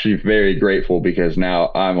I'm actually very grateful, because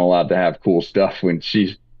now I'm allowed to have cool stuff when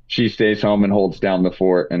she stays home and holds down the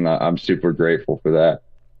fort. And I'm super grateful for that.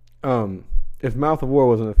 If Mouth of War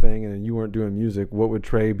wasn't a thing and you weren't doing music, what would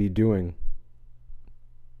Trae be doing?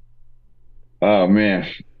 Oh man.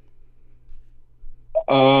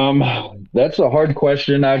 That's a hard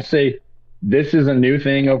question. I'd say this is a new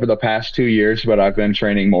thing over the past 2 years, but I've been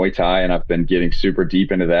training Muay Thai and I've been getting super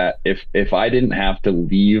deep into that. If I didn't have to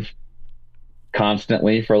leave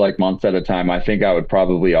constantly for like months at a time, I think I would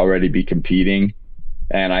probably already be competing.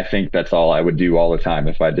 And I think that's all I would do all the time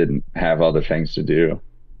if I didn't have other things to do.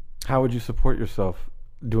 How would you support yourself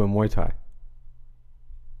doing Muay Thai?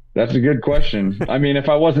 That's a good question. I mean, if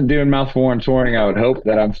I wasn't doing Mouth War and touring, I would hope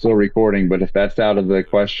that I'm still recording. But if that's out of the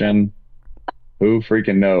question, who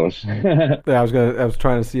freaking knows? Yeah, I was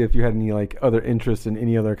trying to see if you had any like other interests in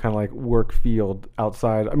any other kind of like work field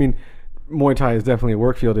outside. I mean, Muay Thai is definitely a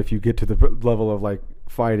work field if you get to the level of like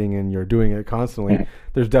fighting and you're doing it constantly.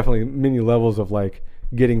 There's definitely many levels of like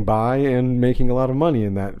getting by and making a lot of money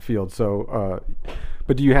in that field. So,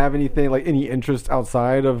 but do you have anything like any interest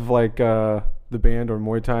outside of like the band or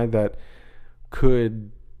Muay Thai that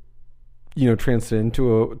could, transcend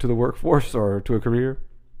to the workforce or to a career?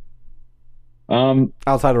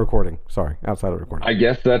 Outside of recording. Sorry, outside of recording. I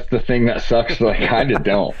guess that's the thing that sucks. Like, I kind of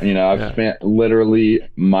don't. I've spent literally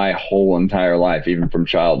my whole entire life, even from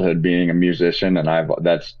childhood, being a musician, and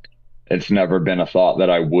it's never been a thought that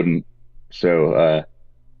I wouldn't. So,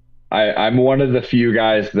 I'm one of the few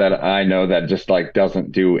guys that I know that just like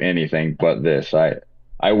doesn't do anything but this.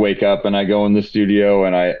 I wake up and I go in the studio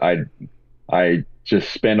and I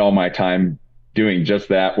just spend all my time doing just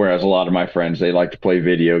that. Whereas a lot of my friends, they like to play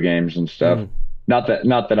video games and stuff. Not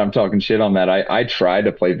that I'm talking shit on that. I try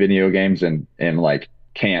to play video games and like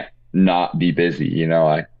can't not be busy.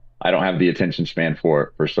 I don't have the attention span for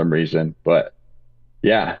it for some reason. But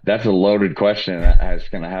yeah, that's a loaded question. That's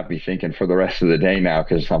going to have me thinking for the rest of the day now,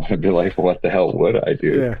 because I'm going to be like, what the hell would I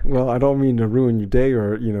do? Yeah, well, I don't mean to ruin your day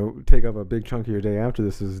or, take up a big chunk of your day after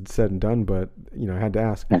this is said and done, but, I had to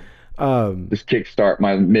ask. Just kickstart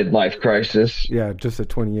my midlife crisis. Yeah, just at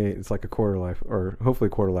 28, it's like a quarter life, or hopefully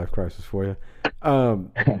quarter life crisis for you. Yeah,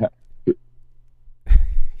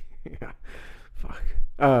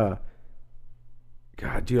 fuck.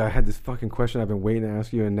 God, dude, I had this fucking question I've been waiting to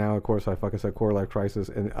ask you, and now, of course, I fucking said quarter life crisis,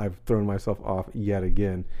 and I've thrown myself off yet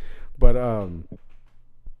again. But,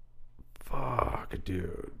 fuck,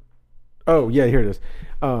 dude. Oh, yeah, here it is.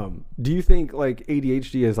 Do you think, like,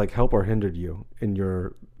 ADHD has, like, helped or hindered you in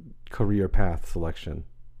your career path selection?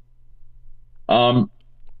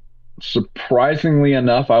 Surprisingly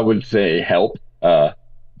enough, I would say help.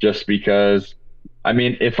 Just because, I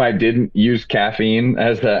mean, if I didn't use caffeine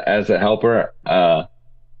as a helper,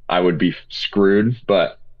 I would be screwed.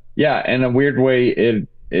 But yeah, in a weird way,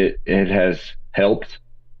 it has helped.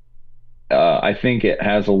 I think it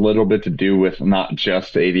has a little bit to do with not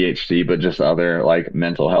just ADHD, but just other like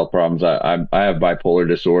mental health problems. I have bipolar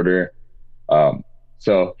disorder.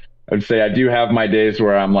 So I'd say I do have my days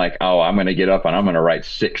where I'm like, oh, I'm going to get up and I'm going to write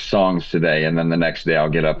 6 songs today. And then the next day I'll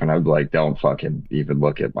get up and I'll be like, don't fucking even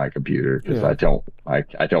look at my computer, because I don't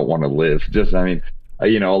want to live. Just, I mean, a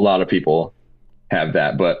lot of people have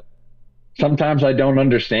that, but sometimes I don't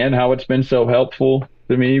understand how it's been so helpful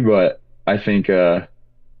to me, but I think, yeah,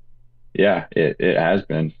 it has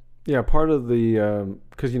been. Yeah, part of the,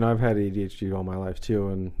 because, I've had ADHD all my life too,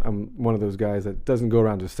 and I'm one of those guys that doesn't go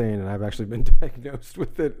around just saying it. I've actually been diagnosed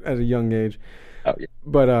with it at a young age. Oh, yeah.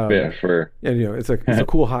 But, yeah, for... and, it's a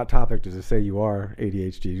cool hot topic to just say you are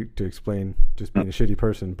ADHD to explain just being a shitty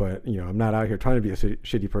person, but, I'm not out here trying to be a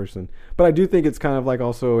shitty person. But I do think it's kind of like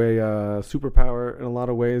also a superpower in a lot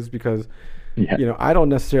of ways, because, I don't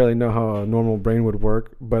necessarily know how a normal brain would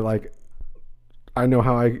work, but, like, I know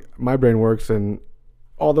how my brain works, and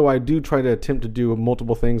although I do try to attempt to do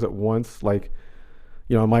multiple things at once, like,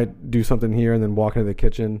 I might do something here and then walk into the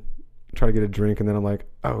kitchen, try to get a drink, and then I'm like,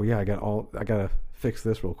 oh yeah, I gotta fix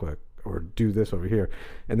this real quick, or do this over here,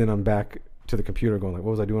 and then I'm back to the computer going like,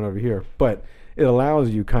 what was I doing over here? But it allows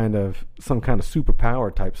you kind of some kind of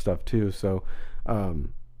superpower type stuff too. So,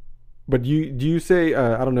 but do you say,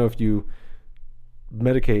 I don't know if you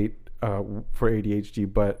medicate for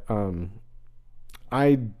ADHD, but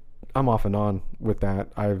I'm off and on with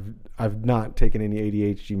that. I've not taken any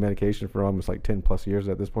ADHD medication for almost like 10 plus years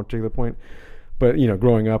at this particular point. But,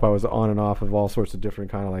 growing up, I was on and off of all sorts of different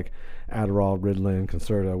kind of like Adderall, Ritalin,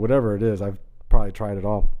 Concerta, whatever it is. I've probably tried it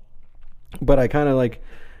all. But I kind of like,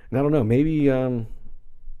 and I don't know, maybe, because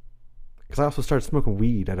I also started smoking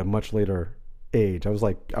weed at a much later age. I was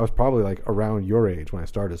probably like around your age when I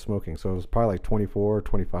started smoking. So I was probably like 24,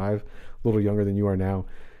 25, a little younger than you are now.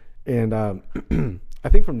 And I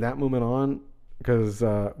think from that moment on, because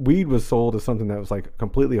weed was sold as something that was like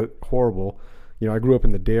completely horrible. I grew up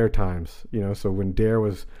in the DARE times, so when DARE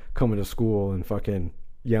was coming to school and fucking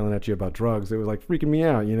yelling at you about drugs, it was like freaking me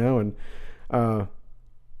out, and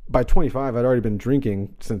by 25, I'd already been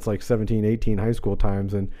drinking since like 17, 18 high school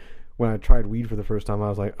times. And when I tried weed for the first time, I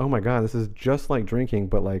was like, oh my God, this is just like drinking,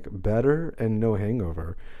 but like better and no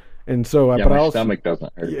hangover. And so, yeah, but my stomach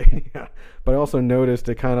doesn't hurt. Yeah, but I also noticed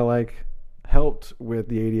it kind of like helped with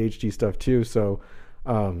the ADHD stuff too. So,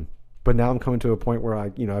 but now I'm coming to a point where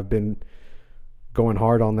I've been going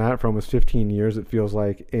hard on that for almost 15 years, it feels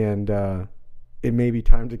like, and it may be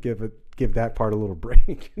time to give that part a little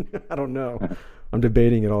break. I don't know. I'm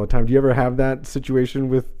debating it all the time. Do you ever have that situation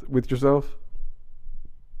with yourself?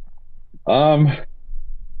 Not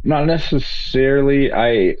necessarily.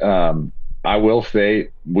 I will say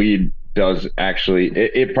weed does actually,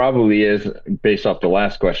 it probably is, based off the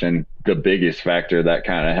last question, the biggest factor that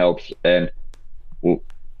kind of helps. And well,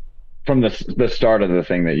 from the start of the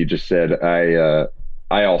thing that you just said,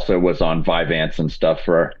 I also was on Vyvanse and stuff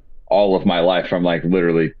for all of my life. I'm like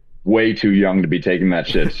literally way too young to be taking that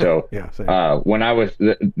shit. So Yeah, same. when I was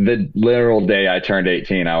the literal day I turned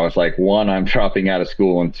 18, I was like, one, I'm dropping out of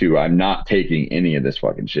school, and two, I'm not taking any of this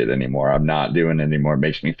fucking shit anymore. I'm not doing it anymore. It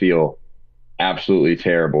makes me feel absolutely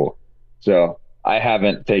terrible. So I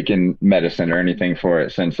haven't taken medicine or anything for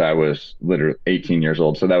it since I was literally 18 years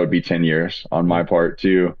old. So that would be 10 years on my part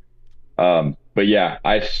too. But yeah,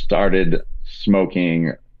 I started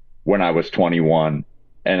smoking when I was 21,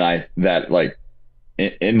 and that like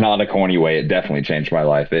in not a corny way, it definitely changed my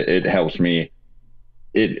life. It helps me.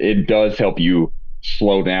 It does help you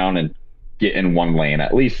slow down and get in one lane,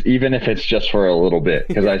 at least, even if it's just for a little bit,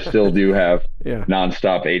 because I still do have Yeah.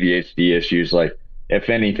 nonstop ADHD issues. Like, if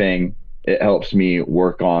anything, it helps me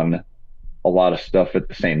work on a lot of stuff at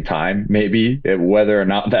the same time, maybe whether or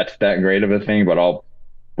not that's that great of a thing, but I'll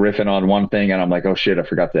riffing on one thing and I'm like, oh shit, I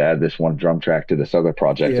forgot to add this one drum track to this other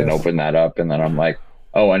project, and Yes. open that up. And then I'm like,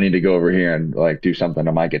 oh, I need to go over here and like do something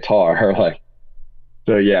on my guitar. Or like,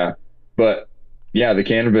 so yeah, but yeah, the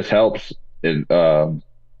cannabis helps. It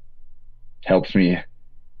helps me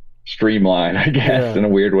streamline, I guess, Yeah. in a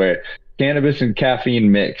weird way. Cannabis and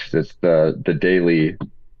caffeine mixed. It's the daily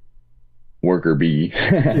worker bee.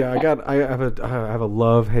 Yeah, I have a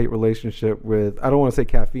love-hate relationship with, I don't want to say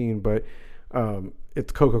caffeine, but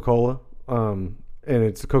it's Coca-Cola. And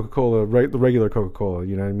it's Coca-Cola, the regular Coca-Cola,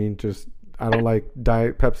 you know what I mean? Just, I don't like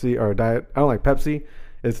Diet Pepsi or I don't like Pepsi.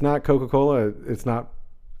 It's not Coca-Cola. It's not,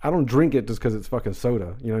 I don't drink it just because it's fucking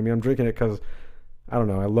soda. You know what I mean? I'm drinking it because, I don't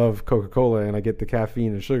know, I love Coca-Cola and I get the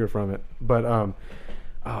caffeine and sugar from it. But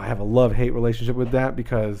I have a love-hate relationship with that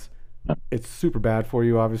because it's super bad for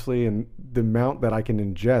you, obviously, and the amount that I can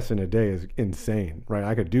ingest in a day is insane, right?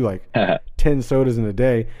 I could do like 10 sodas in a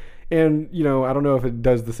day. And, you know, I don't know if it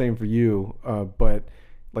does the same for you, but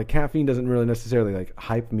like caffeine doesn't really necessarily like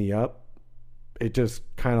hype me up. It just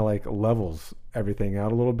kind of like levels everything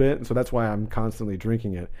out a little bit. And so that's why I'm constantly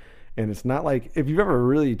drinking it. And it's not like, if you've ever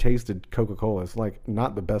really tasted Coca-Cola, it's like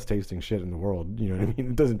not the best tasting shit in the world. You know what I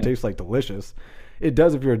mean? It doesn't taste like delicious. It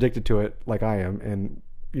does if you're addicted to it like I am. And,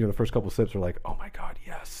 you know, the first couple sips are like, oh my God,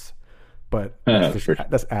 yes. But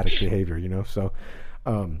that's addict behavior, you know? So,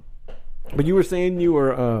 but you were saying you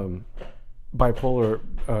were bipolar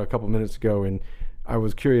a couple minutes ago, and I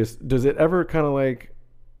was curious, does it ever kind of like,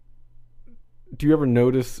 do you ever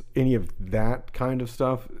notice any of that kind of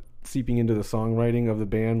stuff seeping into the songwriting of the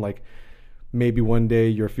band? Like maybe one day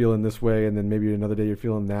you're feeling this way, and then maybe another day you're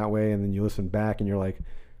feeling that way, and then you listen back and you're like,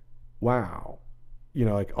 wow, you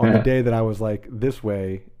know, like on the day that I was like this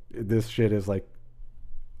way, this shit is like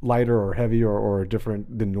lighter or heavier or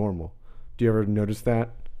different than normal. Do you ever notice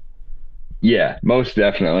that? Yeah, most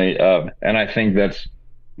definitely. And I think that's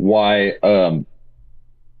why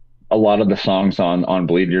a lot of the songs on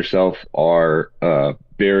Bleed Yourself are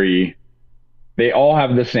very, they all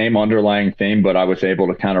have the same underlying theme, but I was able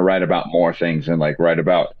to kind of write about more things and like write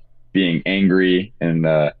about being angry and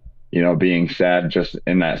you know, being sad just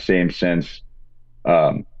in that same sense.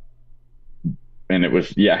 And it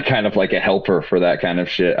was, yeah, kind of like a helper for that kind of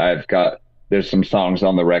shit. There's some songs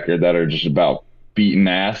on the record that are just about beating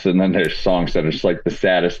ass, and then there's songs that are just like the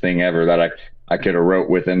saddest thing ever that I could have wrote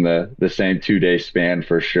within the same 2 day span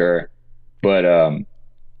for sure. But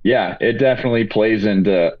yeah, it definitely plays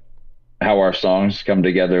into how our songs come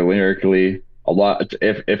together lyrically a lot.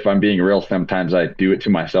 If I'm being real, sometimes I do it to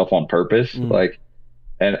myself on purpose. Like,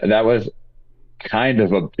 and that was kind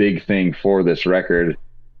of a big thing for this record,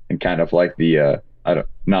 and kind of like the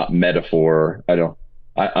not metaphor.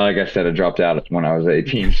 Like I said, I dropped out when I was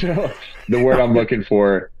 18. So the word I'm looking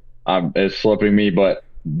for is slipping me, but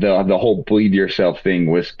the whole bleed yourself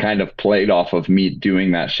thing was kind of played off of me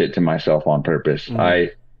doing that shit to myself on purpose.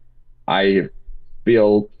 I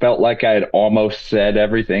felt like I had almost said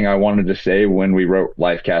everything I wanted to say when we wrote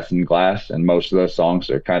Life Cast in Glass, and most of those songs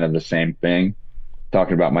are kind of the same thing,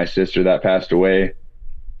 talking about my sister that passed away.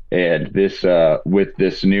 And this with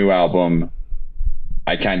this new album,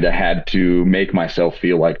 I kind of had to make myself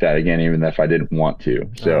feel like that again, even if I didn't want to.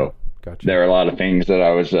 So Gotcha. there are a lot of things that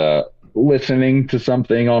I was listening to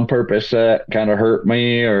something on purpose that kind of hurt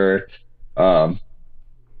me, or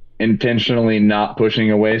intentionally not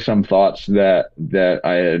pushing away some thoughts that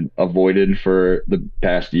I had avoided for the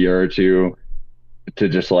past year or two, to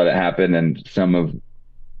just let it happen. And some of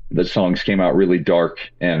the songs came out really dark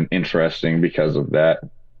and interesting because of that.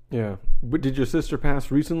 Yeah. But did your sister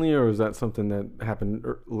pass recently, or was that something that happened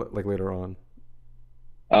like later on?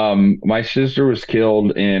 My sister was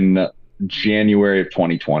killed in January of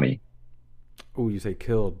 2020. Oh, you say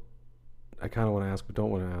killed. I kind of want to ask, but don't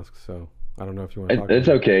want to ask. So I don't know if you want to talk It's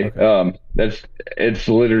about it. okay. Okay. It's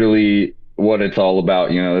literally what it's all about.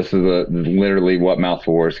 This is literally what Mouth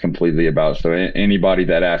for War is completely about. So anybody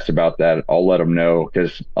that asks about that, I'll let them know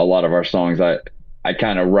because a lot of our songs, I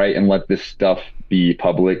kind of write and let this stuff be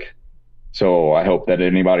public. So I hope that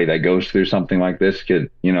anybody that goes through something like this could,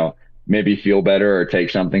 maybe feel better or take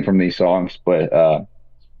something from these songs. But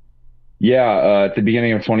yeah, at the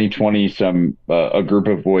beginning of 2020, a group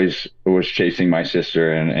of boys was chasing my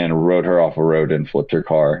sister and rode her off a road and flipped her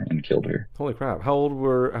car and killed her. Holy crap! How old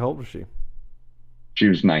was she? She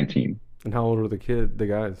was 19, And how old were the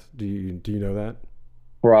guys? Do you know that?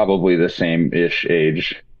 probably the same-ish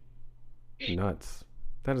age. Nuts.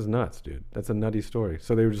 That is nuts, dude. That's a nutty story.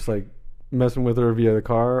 So they were just like messing with her via the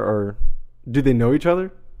car, or did they know each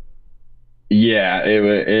other? Yeah,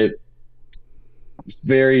 it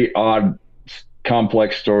very odd,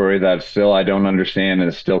 complex story that still I don't understand and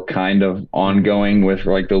is still kind of ongoing with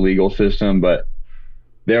like the legal system, but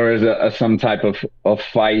there was some type of a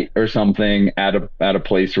fight or something at a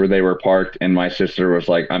place where they were parked, and my sister was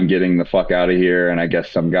like, "I'm getting the fuck out of here," and I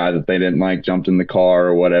guess some guy that they didn't like jumped in the car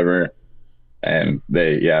or whatever, and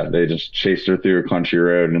they just chased her through a country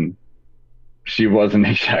road, and she wasn't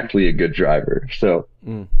exactly a good driver. So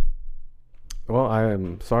Mm. Well, I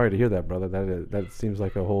am sorry to hear that, brother. That seems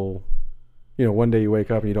like a whole. One day you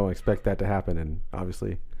wake up and you don't expect that to happen, and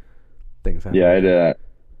obviously things happen. yeah, it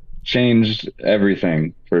changed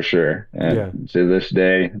everything for sure, and Yeah. to this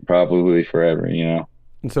day, probably forever.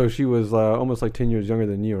 And so she was almost like 10 years younger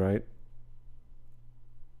than you, right?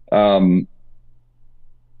 Um,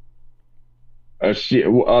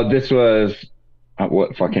 this was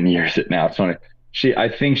what fucking year is it now? 20. I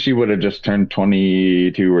think she would have just turned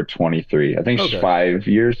 22 or 23. I think she's Okay. 5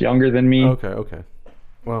 years younger than me. Okay.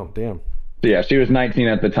 Wow, damn. So yeah, she was 19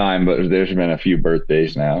 at the time, but there's been a few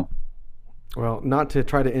birthdays now. Well, not to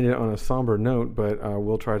try to end it on a somber note, but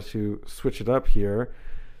we'll try to switch it up here.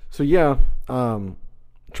 So yeah, Trae,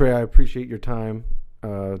 I appreciate your time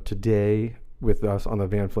today with us on the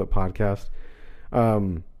Van Flip podcast.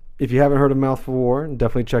 If you haven't heard of Mouth for War,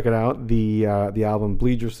 definitely check it out. The album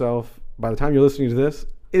Bleed Yourself, by the time you're listening to this,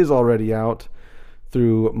 is already out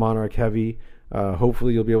through Monarch Heavy.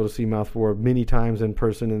 Hopefully you'll be able to see Mouth for War many times in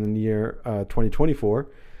person in the year 2024.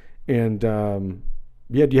 And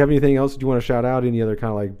yeah, do you have anything else you want to shout out? Any other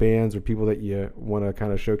kind of like bands or people that you want to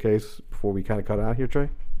kind of showcase before we kind of cut out here, Trae?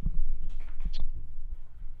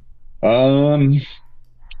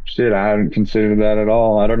 Shit, I hadn't considered that at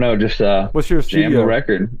all. I don't know, just What's your jam studio the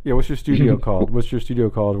record. Yeah, what's your studio called? What's your studio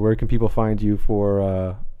called? Where can people find you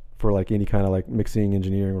for like any kind of like mixing,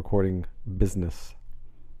 engineering, recording business?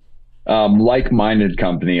 Like-minded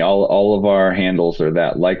company. All of our handles are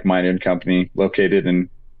that like-minded company located in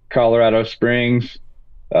Colorado Springs.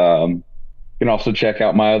 You can also check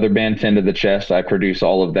out my other band, 10 to the Chest. I produce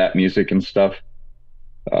all of that music and stuff.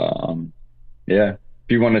 Yeah.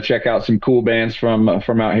 If you want to check out some cool bands from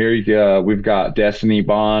out here, we've got Destiny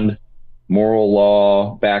Bond, Moral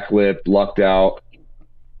Law, Backlip, Lucked Out,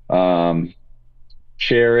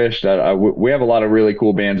 Cherished. We have a lot of really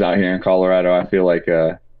cool bands out here in Colorado. I feel like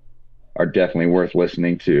are definitely worth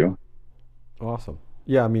listening to. Awesome.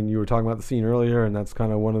 Yeah, I mean, you were talking about the scene earlier, and that's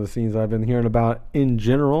kind of one of the scenes I've been hearing about in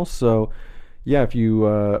general. So, yeah, if you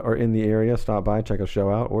are in the area, stop by, check a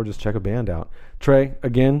show out, or just check a band out. Trae,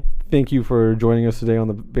 again, thank you for joining us today on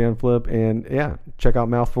the Band Flip, and yeah, check out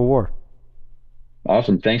Mouth for War.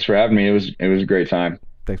 Awesome. Thanks for having me. It was a great time.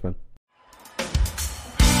 Thanks, man.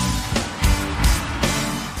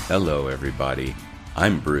 Hello, everybody.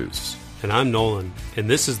 I'm Bruce. And I'm Nolan, and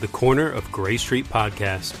this is the Corner of Gray Street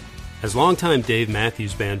podcast. As longtime Dave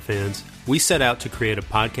Matthews Band fans, we set out to create a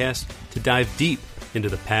podcast to dive deep into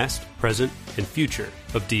the past, present, and future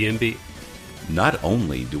of DMB. Not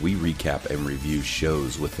only do we recap and review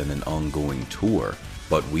shows within an ongoing tour,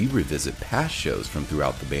 but we revisit past shows from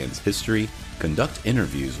throughout the band's history, conduct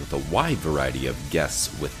interviews with a wide variety of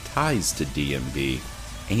guests with ties to DMB,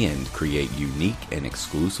 and create unique and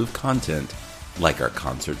exclusive content like our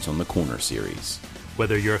Concerts on the Corner series.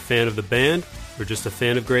 Whether you're a fan of the band or just a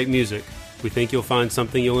fan of great music, we think you'll find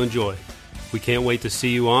something you'll enjoy. We can't wait to see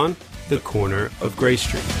you on the Corner of Gray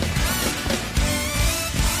Street.